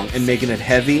song and making it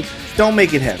heavy. Don't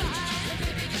make it heavy.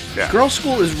 Yeah. Girls'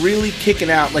 School is really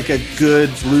kicking out like a good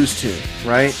blues tune,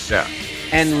 right? Yeah.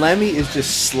 And Lemmy is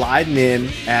just sliding in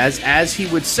as he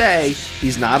would say,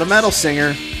 he's not a metal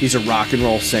singer, he's a rock and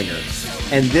roll singer.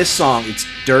 And this song, it's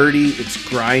dirty, it's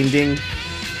grinding,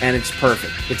 and it's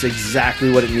perfect. It's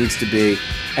exactly what it needs to be.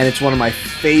 And it's one of my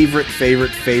favorite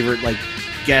like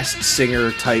guest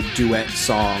singer type duet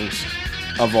songs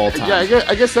of all time. Yeah,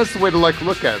 I guess that's the way to like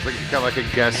look at it. Like kind of like a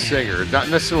guest singer, not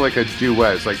necessarily like a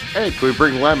duet. It's like, hey, can we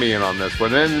bring Lemmy in on this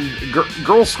one? And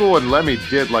Girls' School and Lemmy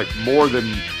did like more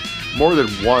than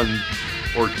one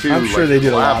or two. I'm sure like, they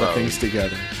did collabos. a lot of things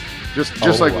together.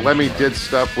 Just like Lemmy did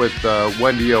stuff with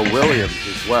Wendy O. Williams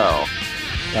as well.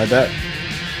 I bet.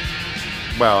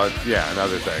 Well, yeah, and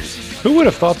other things. Who would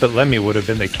have thought that Lemmy would have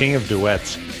been the king of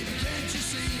duets?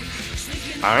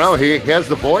 I don't know. He has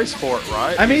the voice for it,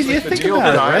 right? I mean, you like think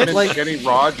about it, right? Like Kenny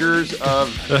Rogers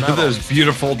of those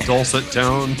beautiful dulcet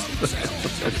tones.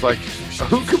 It's like,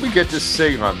 who could we get to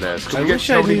sing on this? I wish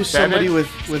I knew somebody with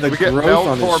a growth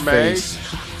on his face.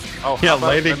 Oh, yeah,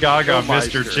 Lady Gaga,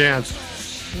 Mr. Chance.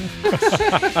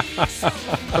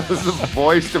 This is a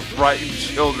voice to frighten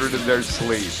children in their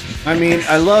sleep. I mean,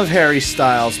 I love Harry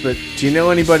Styles, but do you know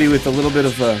anybody with a little bit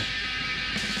of a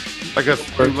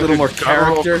little more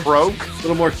character? Croak? A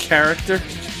little more character?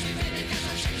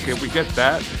 Can we get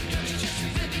that?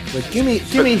 Like, give me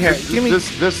Harry.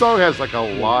 This song has like a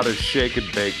lot of shake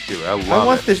and bake to it. I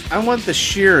want the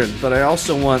Sheeran, but I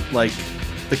also want like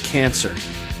the cancer.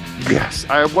 Yes,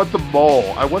 I want the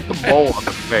mole. I want the mole on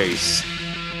the face.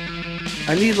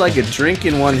 I need like a drink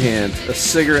in one hand, a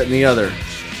cigarette in the other,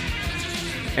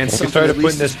 and something at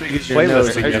least as big as your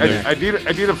nose. I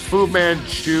need a Fu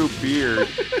Manchu beard.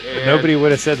 Nobody would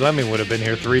have said Lemmy would have been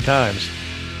here 3 times.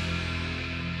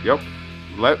 Yep.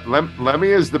 Lemmy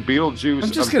is the Beetlejuice.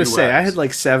 I'm just gonna say I had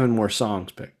like 7 more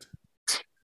songs picked.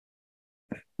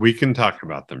 We can talk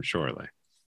about them shortly.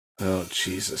 Oh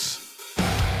Jesus.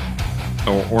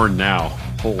 Or now.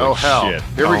 Holy hell! Shit.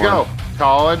 Here we go,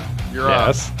 Colin. You're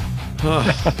up.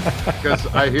 Because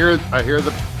I hear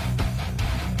the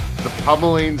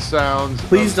pummeling sounds.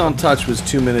 Please Don't Touch was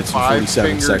 2 minutes and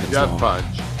 47 seconds death long.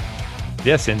 punch.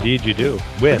 Yes, indeed you do.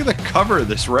 Look at the cover of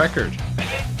this record.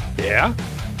 Yeah.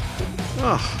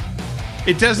 Oh.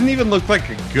 It doesn't even look like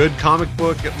a good comic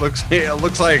book. It looks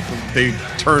like they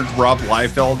turned Rob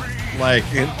Liefeld. Like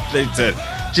they said,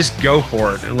 just go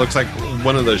for it. It looks like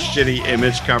one of those shitty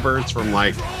Image covers from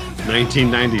like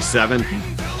 1997.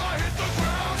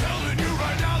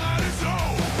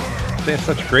 They have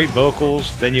such great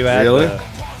vocals. Then you add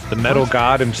the metal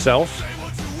god himself.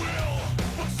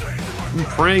 I'm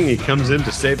praying he comes in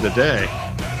to save the day.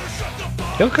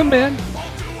 He'll come in.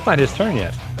 Not his turn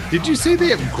yet. Did you see they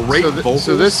have great vocals?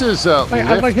 So this is I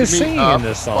like his singing in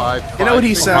this song. You know what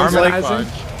he sounds like?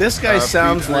 Harmonizing? This guy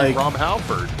sounds like Rob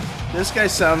Halford. This guy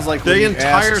sounds like The when you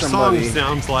entire ask song somebody,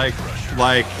 sounds like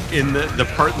in the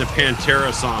part in the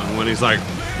Pantera song when he's like,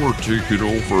 "We're taking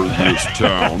over this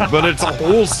town," but it's a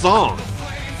whole song.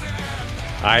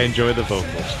 I enjoy the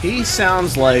vocals. He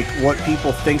sounds like what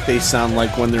people think they sound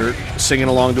like when they're singing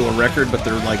along to a record, but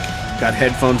they're like got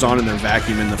headphones on and they're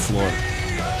vacuuming the floor.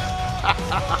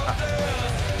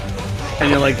 And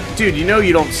you're like, dude, you know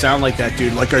you don't sound like that,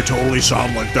 dude. Like, I totally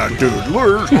sound like that, dude.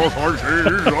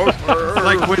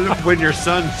 Like when your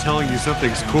son's telling you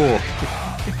something's cool.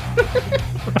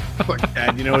 Like,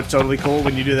 Dad, you know it's totally cool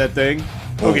when you do that thing?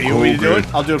 Okay, you want me to do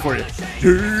it? I'll do it for you.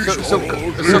 So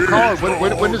Colin,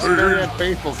 when does Marianne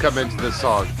Faithfull come into this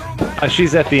song?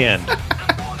 She's at the end.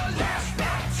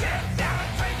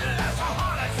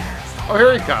 Oh,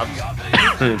 here he comes.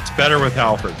 It's better with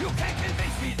Halford.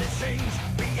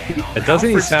 It doesn't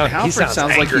even sound. Halford He sounds sounds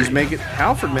like angry. he's making.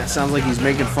 Halford sounds like he's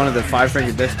making fun of the Five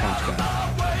Finger Death Punch guy.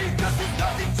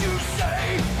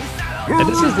 And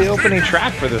this is the opening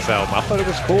track for this album. I thought it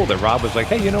was cool that Rob was like,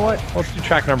 "Hey, you know what? Let's do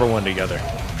track number 1 together."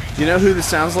 Do you know who this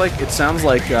sounds like? It sounds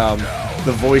like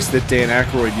the voice that Dan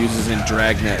Aykroyd uses in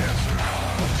Dragnet.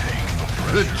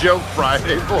 The Joe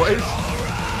Friday voice.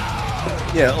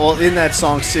 Yeah, well, in that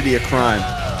song "City of Crime."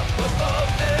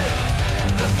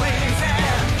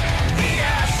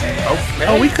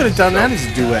 Oh, we could have done that as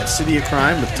a duet, "City of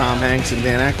Crime" with Tom Hanks and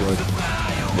Dan Aykroyd.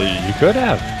 You could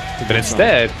have, but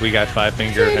instead we got Five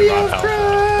Finger and Rob Halford.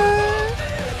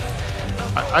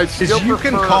 I still You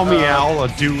Can prefer, Call Me Al a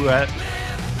duet?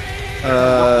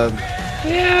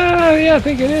 Yeah, I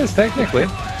think it is technically.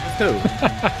 Who?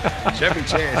 Chevy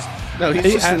Chase. No,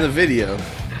 he's just in the video.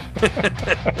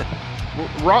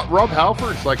 Rob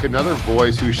Halford's like another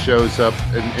voice who shows up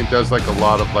and does like a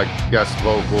lot of like guest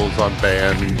vocals on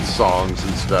band songs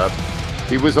and stuff.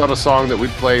 He was on a song that we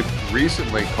played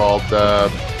recently called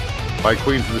by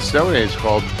Queens of the Stone Age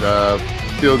called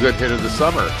 "Feel Good Hit of the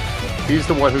Summer." He's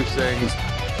the one who sings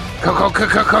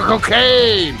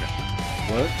 "Cocaine,"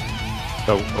 What?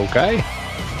 Oh, okay.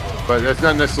 but that's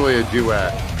not necessarily a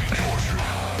duet.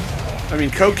 I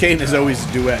mean, cocaine is always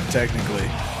a duet, technically.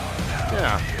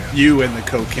 Yeah, You and the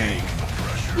cocaine.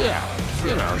 yeah.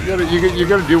 You know, you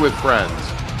gotta do with friends.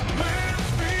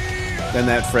 Then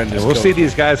that friend is And we'll see cocaine.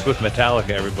 these guys with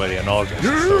Metallica, everybody, in August.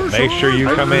 So make sure you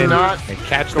come in not and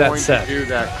catch going that set. to do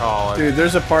that, Colin. Dude,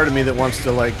 there's a part of me that wants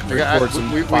to like Yeah, record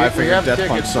some we Five Finger have Death Punch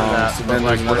tickets for songs, that, and but, then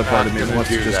there's like, another we're part of not me that gonna wants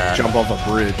to do just that. jump off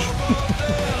a bridge.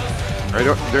 I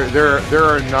don't. There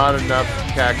are not enough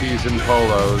khakis and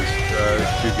polos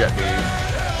to get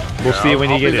me. We'll see you when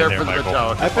you I'll get be in there there, for the Michael.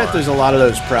 Metallica I bet part. there's a lot of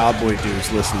those Proud Boy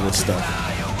dudes listening to this stuff.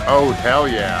 Oh hell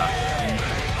yeah!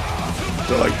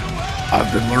 They're like,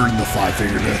 I've been learning the Five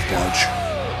Finger Death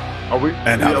Punch Are we?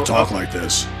 and how to talk like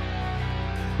this.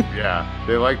 Yeah,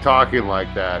 they like talking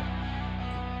like that.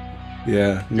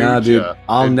 Yeah, nah, dude, ya.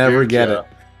 I'll They never dude get ya. it.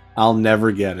 I'll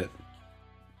never get it.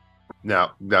 No,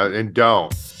 and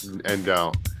don't.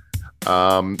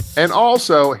 And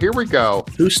also, here we go,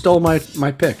 Who stole my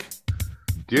pick?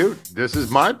 dude. This is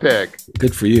my pick.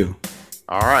 Good for you.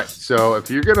 All right, so if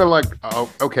you're gonna like,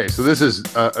 okay, so this is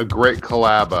a great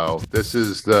collabo. This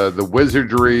is the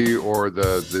wizardry or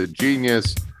the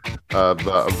genius of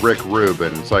Rick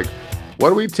Rubin. It's like, what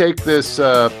do we take this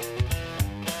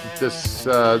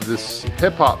this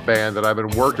hip hop band that I've been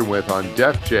working with on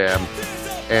Def Jam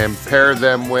and pair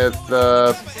them with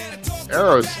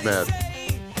Aerosmith?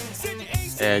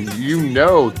 And you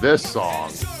know this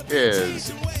song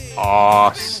is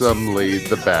awesomely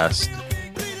the best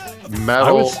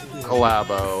metal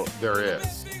collabo there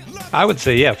is. I would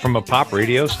say, yeah, from a pop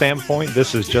radio standpoint,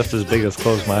 this is just as big as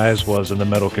Close My Eyes was in the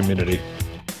metal community.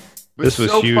 This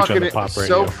was huge on the pop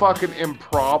radio. So fucking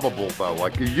improbable though.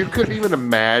 Like you couldn't even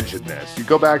imagine this. You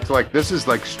go back to like, this is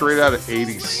like straight out of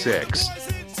 '86.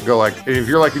 You go like, if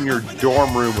you're like in your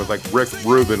dorm room with like Rick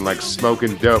Rubin like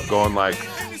smoking dope, going like,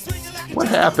 what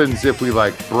happens if we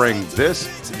like bring this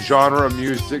genre of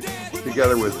music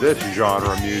together with this genre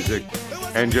of music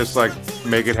and just like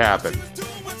make it happen?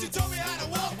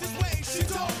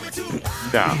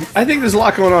 No. I think there's a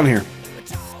lot going on here.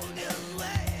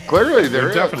 Clearly,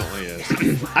 there definitely is.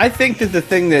 I think that the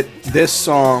thing that this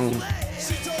song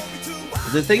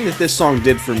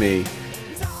did for me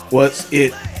was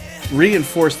it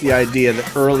reinforced the idea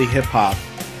that early hip hop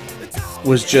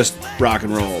was just rock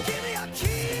and roll.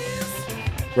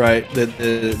 Right?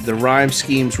 The rhyme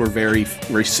schemes were very,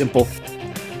 very simple,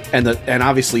 and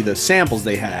obviously the samples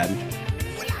they had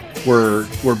were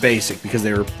basic because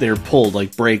they were pulled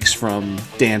like breaks from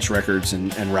dance records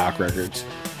and rock records.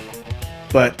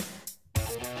 But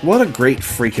what a great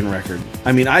freaking record!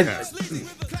 I mean,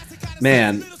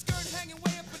 man,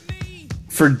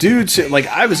 for dudes like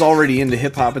I was already into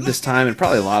hip hop at this time, and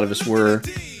probably a lot of us were.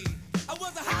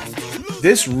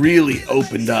 This really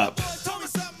opened up.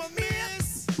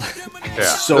 Yeah,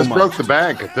 so this much. broke the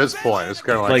bank at this point. It's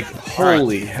kind of Like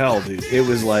holy hell, dude! It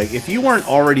was like if you weren't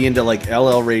already into like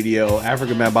LL Radio,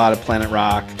 Africa Bambaataa, Planet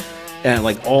Rock, and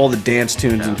like all the dance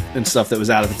tunes and stuff that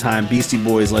was out at the time, Beastie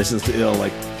Boys, License to Ill,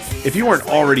 like if you weren't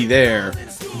already there,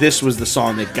 this was the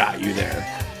song that got you there.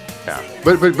 Yeah,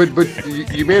 but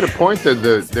you made a point there,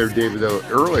 David. Though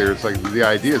earlier, it's like the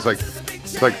idea is like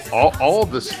it's like all of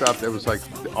the stuff that was like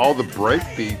all the break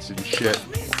beats and shit.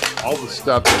 All the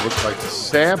stuff that looked like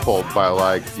sampled by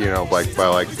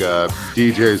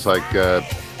DJs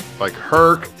like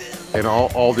Herc and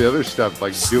all the other stuff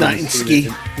like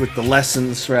Steinsky with the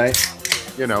lessons, right?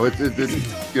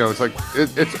 It's like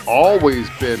it's always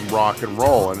been rock and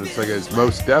roll, and it's like as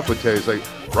Mos Def would tell you, it's like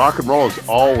rock and roll has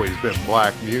always been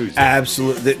black music.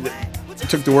 Absolutely,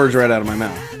 took the words right out of my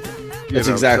mouth. That's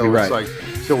exactly right. It's like,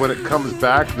 so when it comes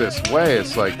back this way,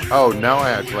 it's like, oh, now I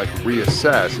have to like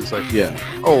reassess. It's like,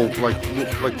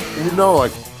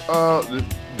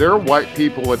 there are white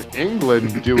people in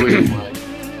England doing like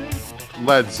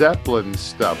Led Zeppelin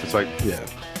stuff. It's like,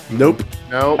 nope.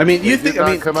 No, I mean,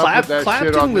 come up with that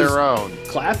shit on their own.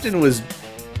 Clapton was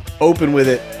open with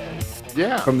it.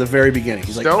 Yeah, from the very beginning.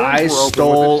 He's Stones like, I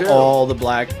stole all the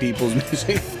black people's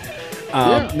music.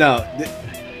 No.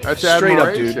 That's straight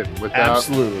admiration up, dude. Without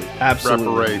absolutely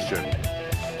reparation.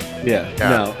 Yeah.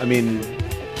 No, I mean,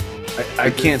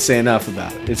 I can't say enough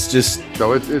about it. It's just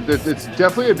so it's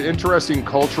definitely an interesting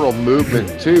cultural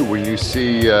movement too. When you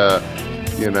see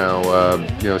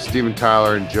Steven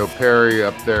Tyler and Joe Perry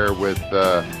up there with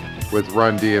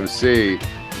Run DMC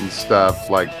and stuff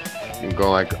like, and going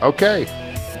like, okay,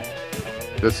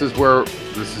 this is where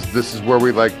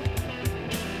we like.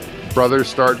 Brothers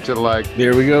start to like.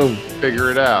 Here we go.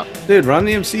 Figure it out, dude. Run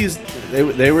DMC's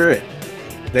they were it.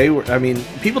 They were. I mean,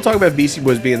 people talk about Beastie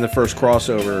Boys being the first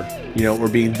crossover, or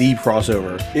being the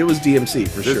crossover. It was DMC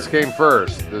for sure. This came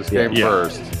first.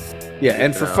 First. Yeah,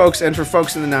 and for folks in the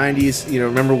 '90s,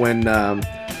 remember when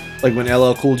when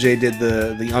LL Cool J did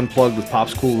the Unplugged with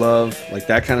Pop's Cool Love, like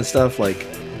that kind of stuff. Like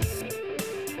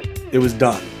it was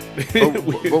done.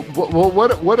 Well,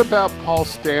 what about Paul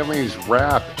Stanley's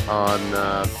rap on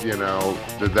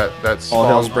that song? All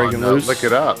Hell's Breaking Loose. Look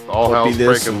it up. All Hell's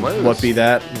Breaking Loose. What be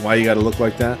that? Why you got to look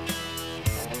like that?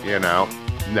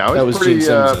 That was pretty.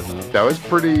 That was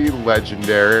pretty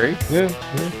legendary. Yeah,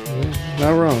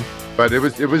 not wrong. But it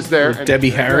was there. And Debbie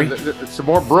Harry. Some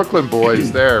more Brooklyn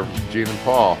boys there. Gene and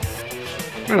Paul.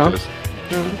 I know.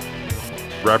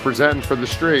 Representing for the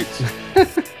streets.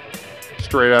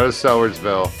 Straight out of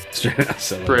Sellersville.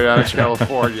 Straight out of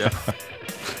California.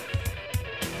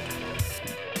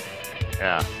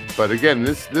 Yeah. But again,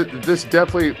 this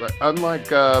definitely, unlike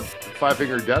Five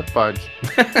Finger Death Punch,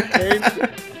 changed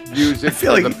music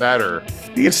for the better.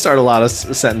 You can start a lot of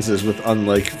sentences with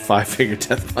unlike Five Finger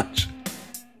Death Punch.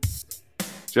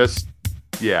 Just,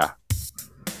 yeah.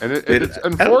 And it's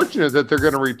unfortunate that they're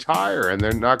going to retire and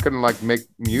they're not going to like make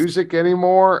music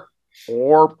anymore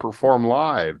or perform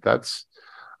live. That's,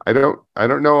 I don't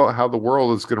know how the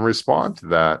world is going to respond to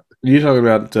that. You're talking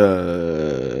about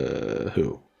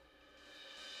who?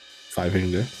 Five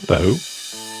Finger Death? The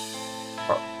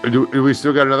Who? Do we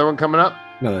still got another one coming up?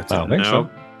 No, that's I don't think so.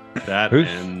 That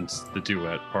ends the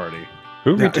duet party.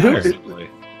 Who retired?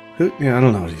 Who? Yeah, I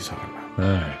don't know what he's talking about.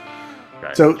 All right.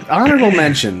 Okay. So, honorable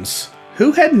mentions.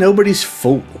 Who had Nobody's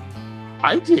Fool?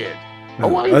 I did.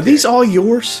 Are these all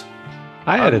yours?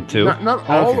 I added two. Not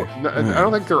all. Okay. I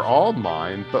don't think they're all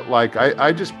mine, but like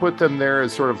I just put them there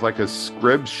as sort of like a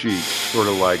scrib sheet, sort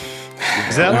of like.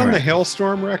 Is that on the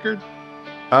Hailstorm record?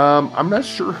 I'm not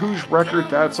sure whose record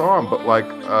that's on, but like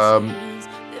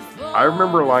I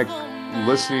remember like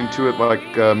listening to it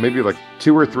like maybe like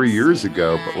 2 or 3 years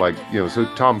ago, but like so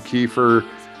Tom Kiefer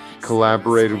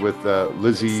collaborated with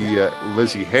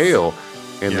Lizzie Hale,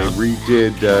 and they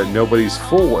redid Nobody's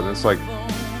Fool, and it's like,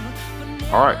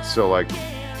 all right, so like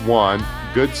 1,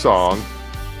 good song,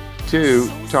 2,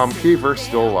 Tom Kiefer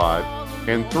still alive,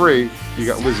 and 3, you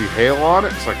got Lizzie Hale on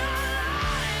it. It's like,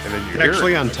 and then you hear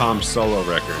Actually it. on Tom's solo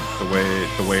record, the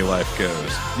way life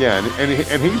goes. Yeah, and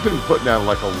he's been putting out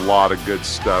like a lot of good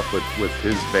stuff with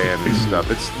his band and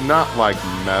stuff. It's not like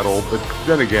metal, but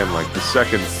then again, like the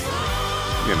second,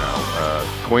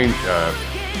 Queen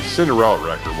Cinderella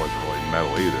record wasn't really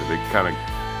metal either.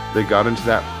 They got into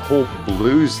that whole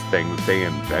blues thing that they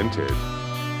invented.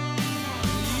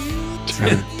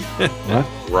 What?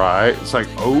 Right? It's like,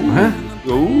 that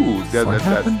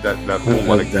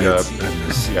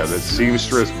the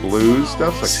seamstress blues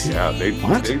stuff. It's like,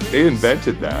 they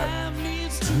invented that.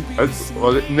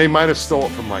 Well, they might have stole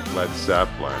it from like Led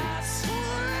Zeppelin.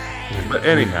 But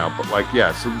anyhow,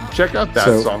 so check out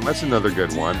that song. That's another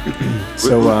good one.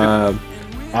 So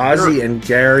Ozzy and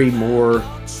Gary Moore,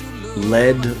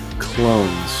 Lead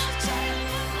Clones.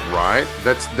 Right?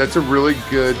 That's a really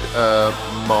good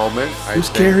moment. Who's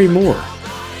Gary Moore?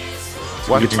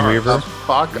 What Guitar Weaver?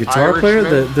 Guitar player?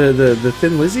 The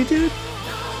Thin Lizzy dude?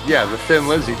 Yeah, the Thin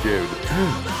Lizzy dude.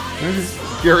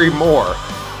 Gary Moore.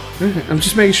 I'm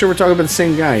just making sure we're talking about the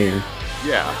same guy here.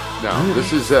 Yeah. No,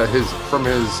 this is from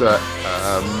his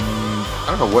I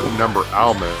don't know what number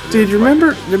album it is. Dude, you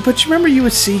remember you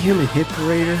would see him in Hit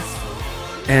Parader?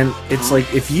 And it's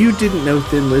like, if you didn't know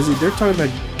Thin Lizzy, they're talking about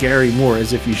Gary Moore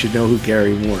as if you should know who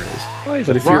Gary Moore is. Well, he's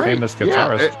a famous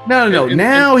guitarist. No.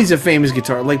 Now he's a famous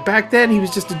guitarist. Like, back then, he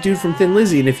was just a dude from Thin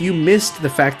Lizzy, and if you missed the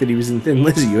fact that he was in Thin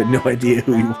Lizzy, you had no idea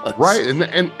who he was. Right,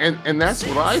 and that's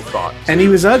what I thought, too. And he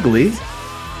was ugly.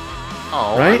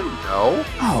 Oh, right? No.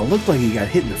 Oh, it looked like he got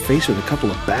hit in the face with a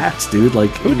couple of bats, dude. Like,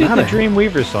 who did the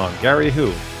Dreamweaver song? Gary who?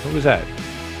 Who was that?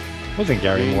 It wasn't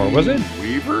Gary Moore, was it?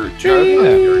 Weaver?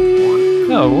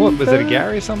 No, what was it? A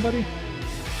Gary somebody?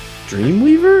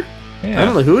 Dreamweaver? Yeah. I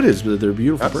don't know who it is, but they're a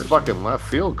beautiful That's person. fucking left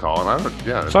field, Colin. I don't.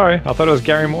 Yeah. Sorry, I thought it was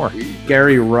Gary Moore.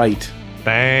 Gary Wright.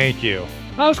 Thank you.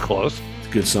 That was close. It's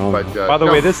a good song. But, though. By the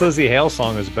way, this Lizzie Hale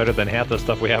song is better than half the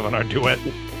stuff we have on our duet.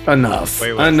 Enough.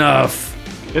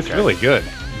 It's really good.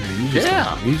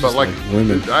 But like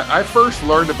women. I first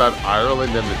learned about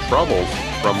Ireland and the Troubles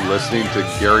from listening to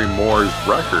Gary Moore's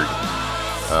record.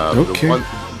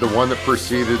 The one that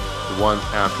preceded the one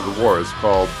after the war is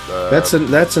called. That's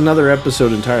another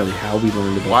episode entirely. How we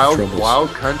learned about the Troubles. Wild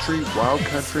Country,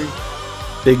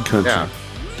 Big Country. Yeah.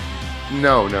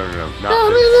 No, not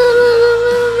Big.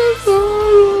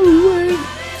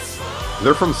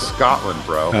 They're from Scotland,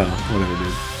 bro. Oh, whatever,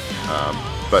 dude.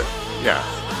 But yeah.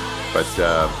 All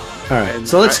right,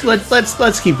 so let's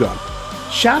keep going.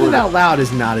 Shout It Out Loud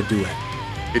is not a duet.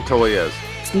 It totally is.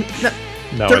 No,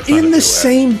 they're it's not in a the duet.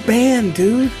 same band,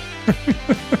 dude.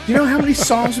 You know how many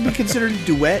songs would be considered a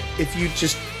duet if you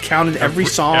just counted every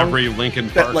song? Every Linkin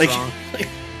Park song.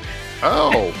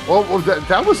 Oh, well,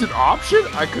 that was an option?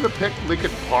 I could have picked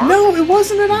Linkin Park? No, it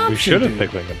wasn't an option. We should have dude.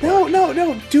 picked Linkin Park.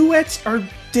 No. Duets are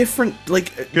different.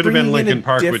 Like, Could have been bringing in Linkin a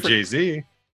Park with different- Jay-Z.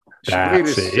 Wait a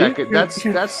See? second. That's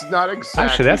not exactly.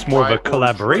 Actually, that's more of a right or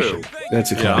collaboration. true.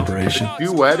 That's a collaboration.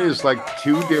 Duet is like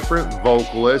two different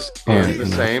vocalists in the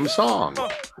same song. Oh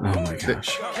my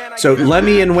gosh. So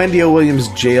Lemmy and Wendy O. Williams,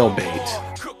 Jailbait.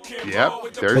 Yep.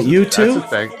 But you too? That's a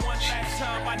thing.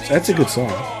 That's a good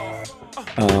song.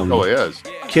 Oh, it is.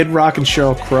 Kid Rock and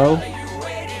Sheryl Crow.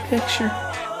 Picture.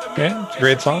 Yeah, it's a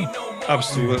great song.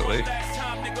 Absolutely.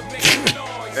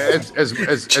 As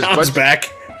John's much back.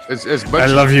 as much I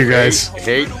love as you guys.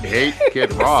 Hate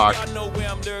Kid Rock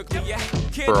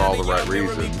for all the right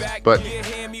reasons. But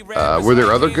were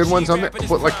there other good ones on there?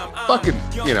 But like fucking,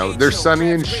 there's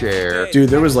Sonny and Cher. Dude,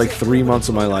 there was like 3 months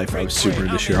of my life I was super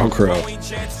into Sheryl Crow.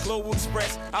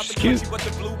 She's cute.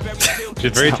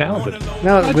 She's very talented.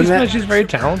 No, She's very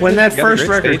talented. when that She's got a first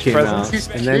great record stage came presence. out, She's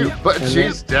and then cute, but and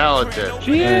she's talented.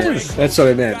 She is. that's what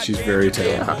I meant. She's very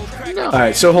talented. Yeah. All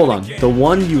right, so hold on. The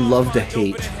one you love to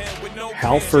hate,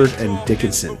 Halford and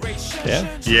Dickinson.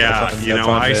 Yeah. Yeah, That's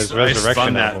I his Resurrection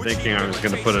spun that album. thinking I was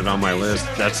going to put it on my list.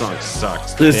 That song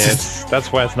sucks.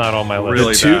 That's why it's not on my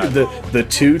list. Really the bad. the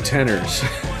two tenors.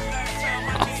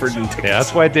 Halford and Dickinson. Yeah,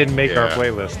 that's why it didn't make our Yeah.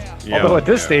 playlist. Yeah. Although at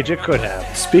this stage it could have.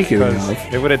 Speaking of, Because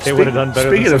they would have done better.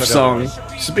 Speaking than of some the other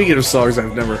songs, speaking of songs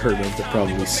I've never heard of that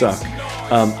probably suck,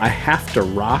 I Have to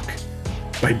Rock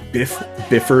by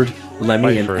Bifford,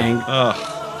 Lemmy, and Byford. Ang. Ugh.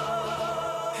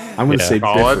 I'm going to Yeah. say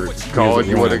Colin, Bifford.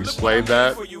 you want to explain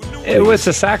that? ones. It was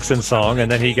a Saxon song,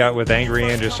 and then he got with Angry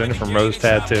Anderson from Rose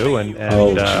Tattoo, and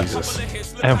Jesus.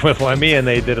 and with Lemmy, and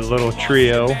they did a little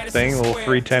trio thing, a little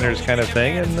three tenors kind of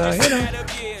thing, and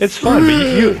it's fun.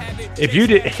 But if you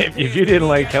didn't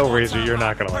like Hellraiser, you're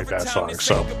not gonna like that song.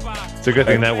 So it's a good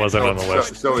thing that wasn't on the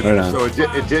list. So Right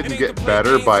on. it didn't get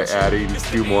better by adding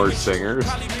 2 more singers.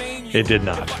 It did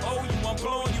not.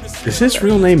 Is his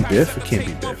real name Biff? It can't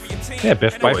be Biff. Yeah,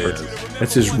 Biff Oh, yeah. Byford.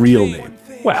 That's his real name.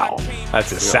 Wow, that's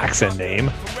his Saxon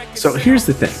name. So here's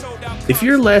the thing. If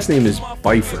your last name is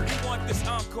Byford,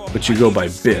 but you go by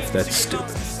Biff, that's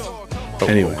stupid.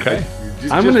 Anyway, Okay.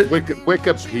 I'm Just gonna-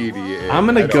 Wikipedia.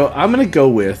 I'm gonna go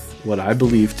with what I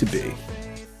believe to be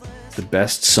the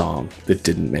best song that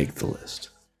didn't make the list.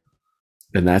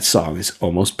 And that song is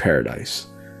Almost Paradise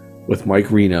with Mike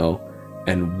Reno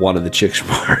and one of the chicks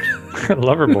from Art.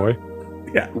 Loverboy.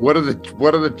 What are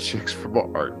the chicks from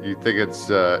Art? You think it's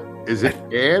is it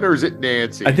Ann or is it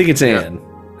Nancy? I think it's Ann.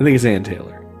 I think it's Ann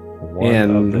Taylor. One of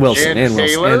And the- Wilson. Ann Ann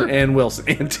Taylor? Wilson. Ann Wilson.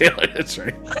 Ann Taylor. That's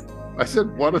right. I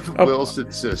said one of the Oh.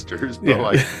 Wilson sisters, but Yeah.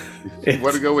 like if you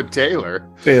want to go with Taylor,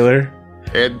 Taylor.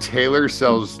 and Taylor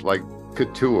sells like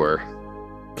couture.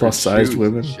 Plus sized shoes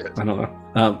women. and shit. I don't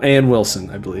know. Ann Wilson,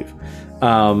 I believe.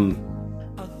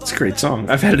 It's a great song.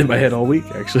 I've had it in my head all week,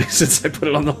 actually, since I put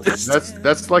it on the list.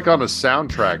 That's like on a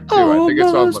soundtrack too. I think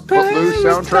it's on the Footloose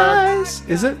soundtrack.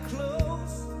 Is it?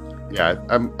 Yeah,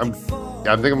 I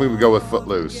think I'm gonna go with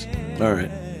Footloose. All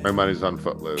right. My money's on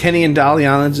Footloose. Kenny and Dolly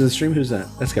Islands in the Stream. Who's that?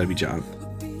 That's got to be John.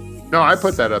 No, I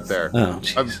put that up there. Oh,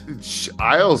 jeez.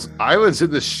 Islands in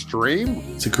the Stream.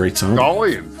 It's a great song.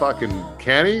 Dolly and fucking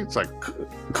Kenny. It's like,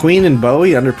 Queen and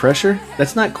Bowie, Under Pressure.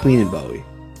 That's not Queen and Bowie.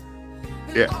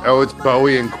 yeah. Oh, it's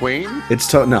Bowie and Queen.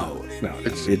 It's no.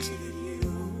 It's.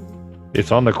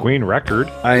 It's on the Queen record.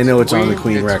 I know it's on the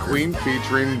Queen it's record, Queen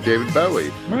featuring David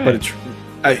Bowie. Right.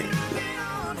 but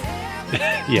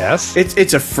yes.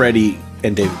 it's a Freddie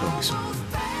and David Bowie song.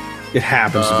 It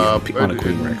happens to be on a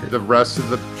Queen and record. The rest of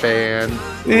the band,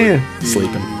 Yeah, would be-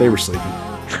 sleeping. They were sleeping.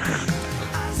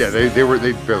 Yeah, they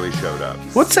barely showed up.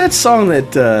 What's that song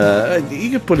that you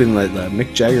could put in like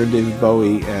Mick Jagger, David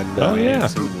Bowie, and Oh, yeah.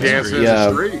 Dancing in Yeah.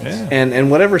 the Streets. Yeah.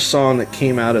 and whatever song that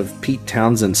came out of Pete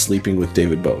Townsend sleeping with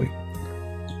David Bowie.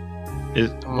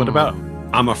 What about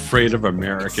I'm Afraid of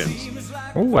Americans?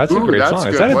 Oh, that's a Ooh, great that's song.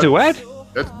 Is good. that a What- duet?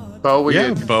 That's Bowie Yeah,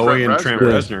 and Bowie and Trent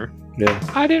Reznor. Reznor. Yeah,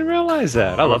 I didn't realize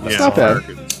that. I love that Yeah. it's not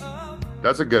song. bad.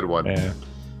 That's a good one. Yeah.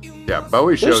 Yeah,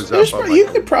 Bowie shows There's, up. on, you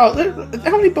like, could probably.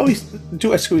 How many Bowie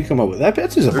duets could we come up with? I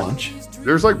bet there's a bunch.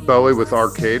 there's like Bowie with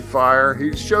Arcade Fire.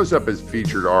 He shows up as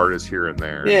featured artist here and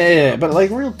there. Yeah, but like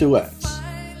real duets.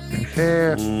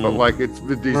 Yeah, but like he's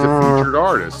a featured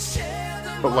artist.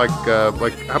 But like how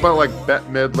about like Bette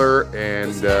Midler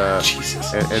and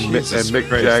Jesus. and Jesus Mick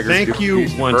Christ. Jagger? Thank do you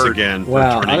Beast once Bird? again for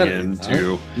Wow, turning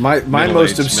into My most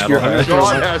middle-aged obscure. I'm gonna metalhead. throw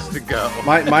John my- has to go.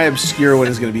 My obscure one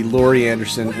is going to be Laurie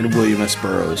Anderson and William S.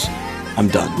 Burroughs. I'm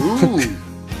done. Ooh,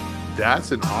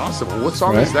 that's an awesome one. What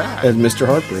song is that? And Mr.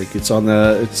 Heartbreak. It's on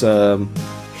the. It's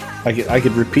I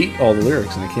could repeat all the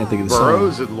lyrics and I can't think of the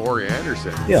Burroughs song. and Laurie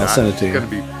Anderson. Yeah, I'll send it to you. It's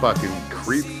gonna be fucking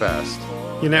creep fest.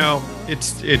 You know,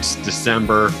 it's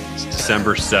December. It's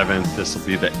December 7th. This will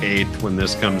be the 8th when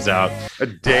this comes out. A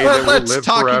day that will Let's live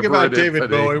talking forever about in David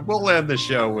infamy. Bowie. We'll end the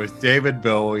show with David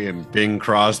Bowie and Bing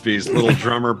Crosby's Little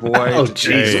Drummer Boy. Oh, to jeez.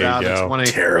 There you go. 2020.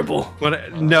 Terrible.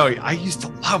 No, I used to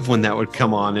love when that would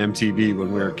come on MTV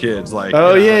when we were kids. Like,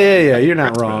 Oh you know, yeah. You're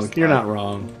not Christmas wrong. You're time. not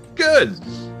wrong. Good.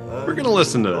 We're going to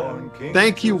listen to that.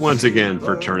 Thank you once again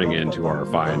for turning into our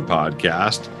fine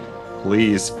podcast.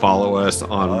 Please follow us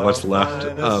on what's left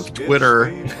of Twitter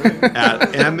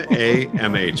at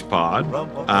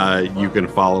MAMHpod. You can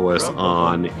follow us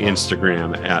on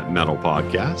Instagram at Metal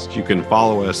Podcast. You can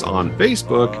follow us on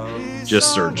Facebook.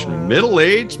 Just search Middle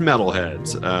Aged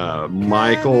Metalheads.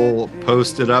 Michael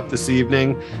posted up this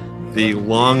evening the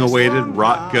long-awaited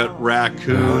Rot Gut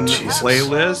Raccoon Jesus.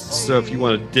 playlist. So if you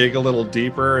want to dig a little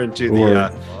deeper into Or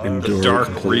the endure dark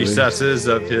completely. recesses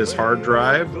of his hard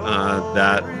drive,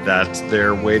 that's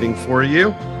there waiting for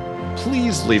you.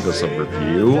 Please leave us a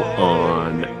review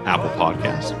on Apple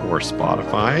Podcasts or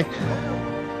Spotify.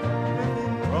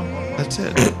 That's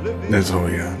it. That's all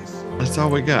we got. That's all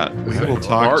we got. We will Art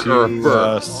talk or a to you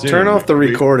bird? soon. Turn off the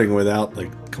recording without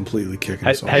like completely kicking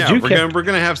us off. Had Yeah, you we're kept-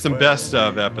 gonna have some best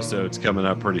of episodes coming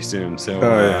up pretty soon. So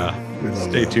Oh, yeah. We love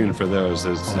stay that. tuned for those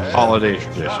as a holiday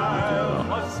tradition, if you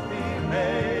will.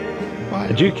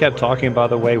 Had you kept talking, by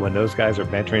the way, when those guys were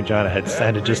mentoring John, had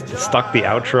just stuck the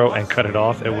outro and cut it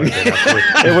off, it would have been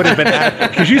absolutely, it would have been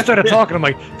because you started talking. I'm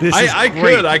like, this is I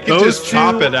great. could Those just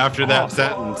chop two- it after that oh,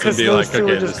 sentence and because be those like, two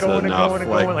okay, were this just is going and enough. going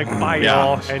and going, like bye yeah.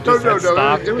 y'all, and No, just had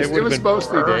stopped. it was would have been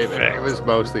mostly David. perfect. It was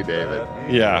mostly David.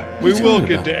 Yeah, we will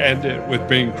get to end it with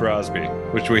Bing Crosby,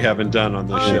 which we haven't done on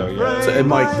this show yet. So, and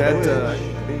Mike, that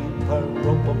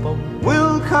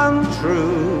will come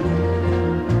true.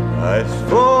 It's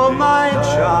for my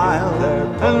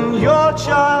child and your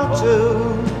child too.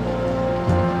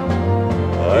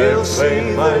 He'll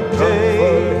see the day